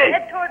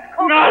 Head towards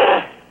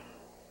Kobe.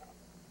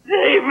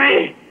 Save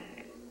me!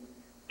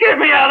 Get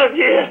me out of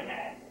here!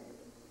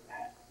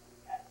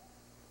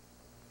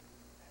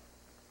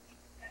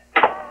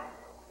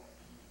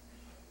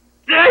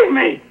 Save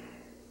me!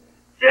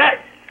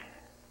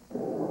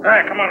 All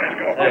right, come on, let's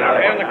go.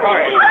 Here in the car.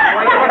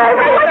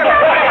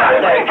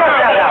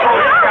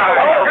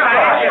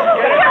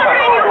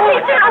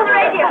 On the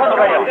radio!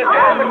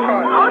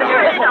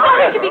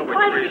 To be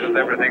quiet. Uses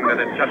everything that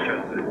it touches.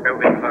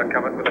 Buildings are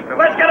covered with a film.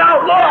 Let's get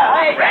out! Look!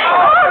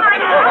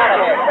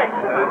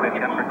 The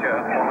temperature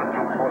has fallen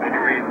to 40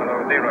 degrees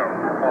below zero.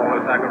 All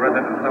Osaka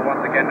residents are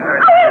once again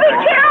urged We'll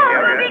be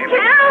killed! We'll be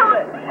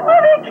killed! We'll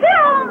be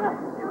killed!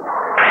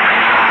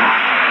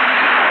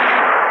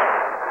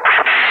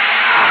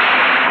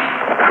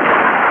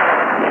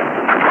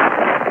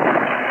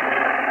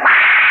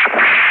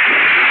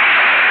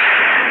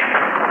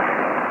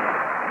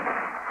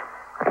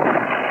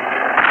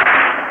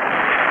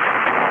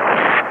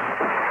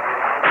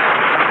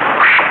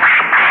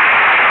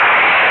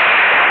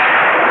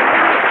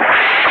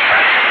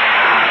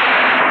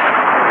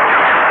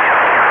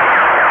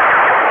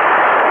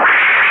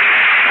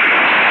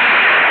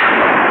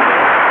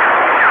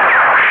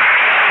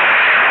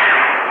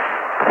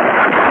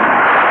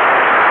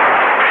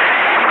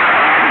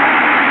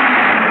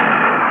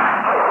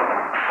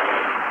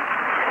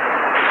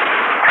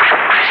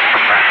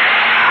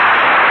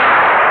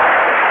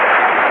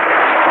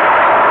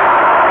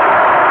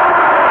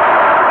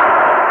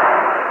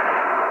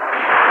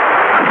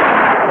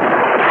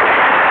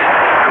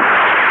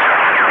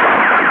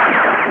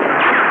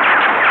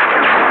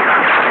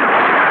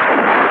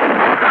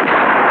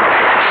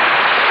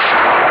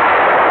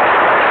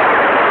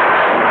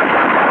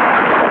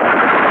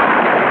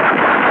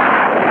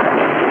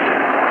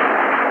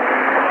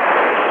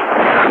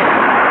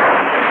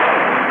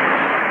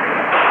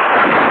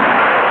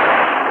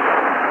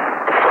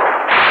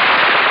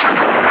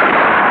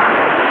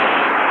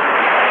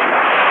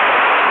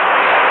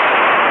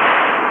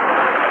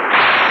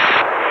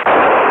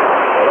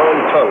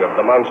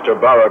 monster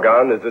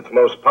Baragon is its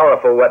most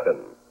powerful weapon.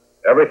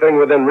 Everything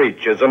within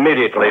reach is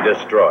immediately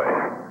destroyed.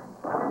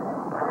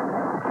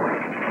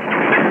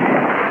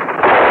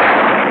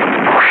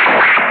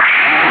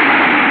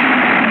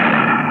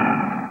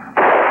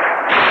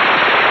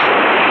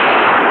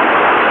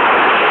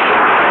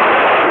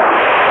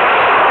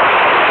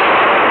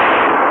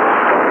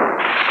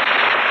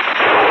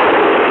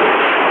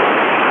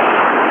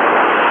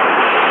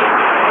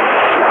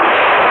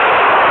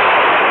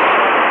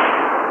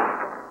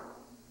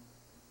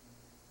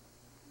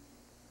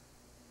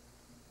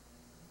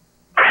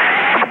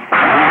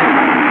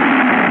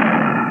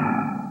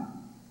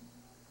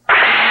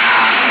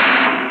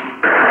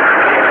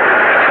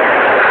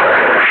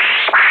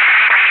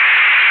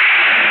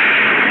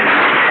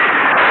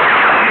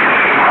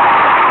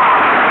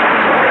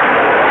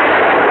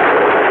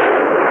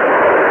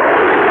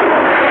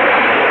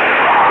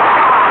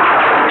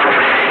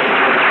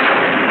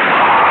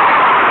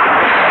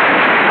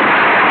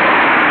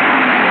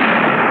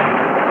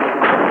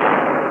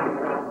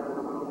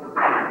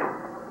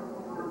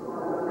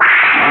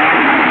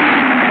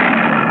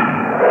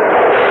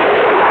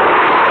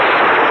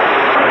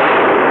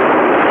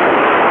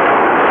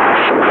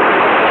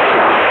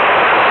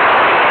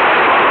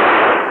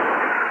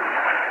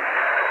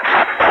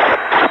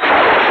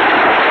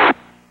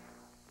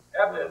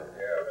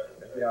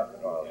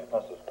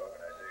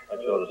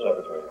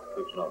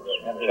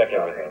 Check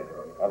everything.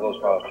 Have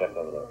those files checked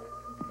over there.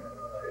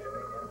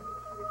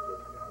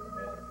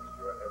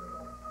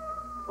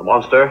 The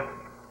monster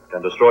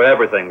can destroy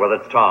everything with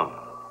its tongue.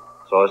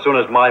 So as soon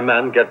as my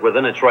men get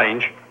within its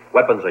range,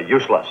 weapons are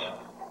useless.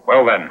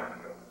 Well then,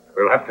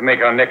 we'll have to make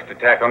our next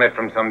attack on it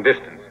from some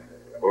distance.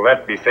 Will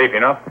that be safe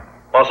enough?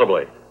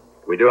 Possibly.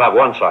 We do have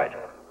one site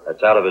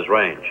that's out of his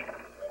range.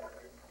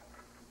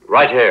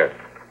 Right here,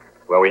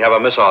 where we have a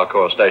missile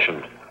corps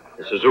stationed,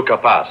 the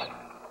Suzuka Pass.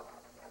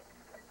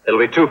 It'll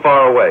be too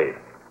far away.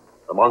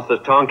 The monster's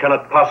tongue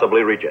cannot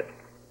possibly reach it.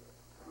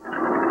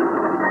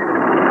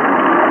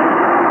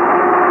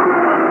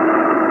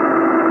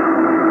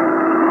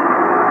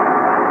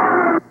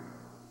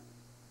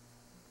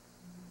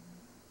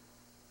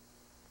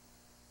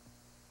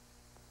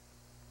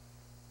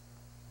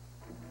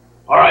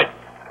 All right.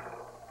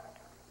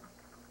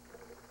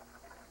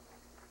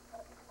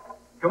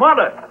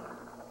 Commander,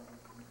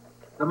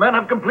 the men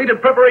have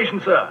completed preparation,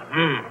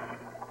 sir.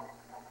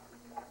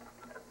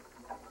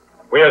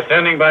 We are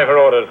standing by for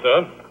orders,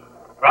 sir.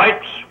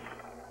 Right.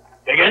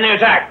 Begin the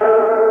attack.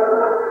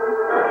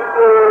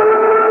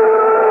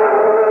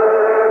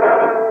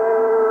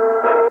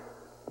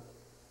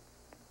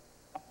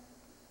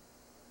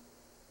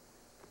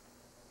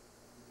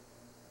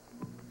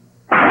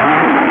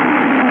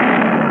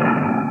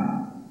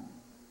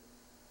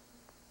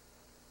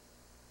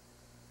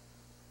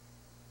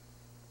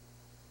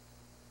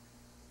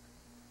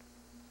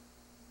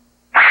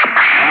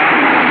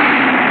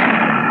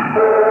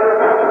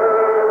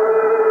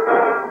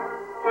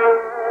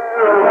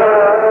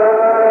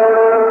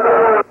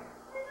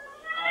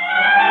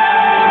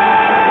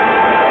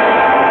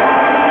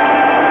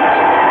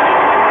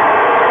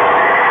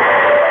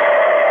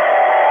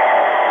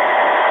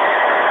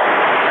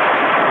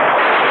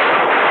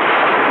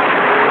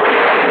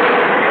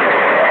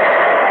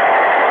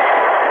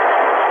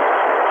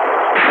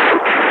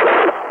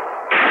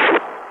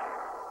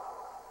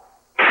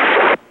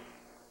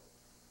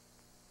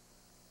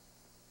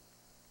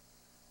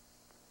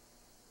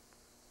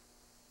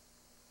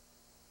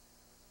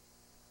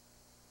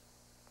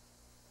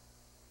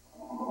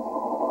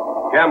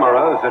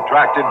 Gamera is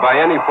attracted by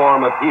any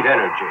form of heat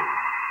energy.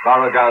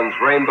 Baragon's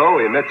rainbow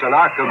emits an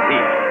arc of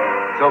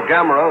heat, so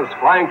Gamera is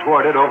flying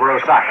toward it over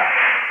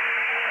Osaka.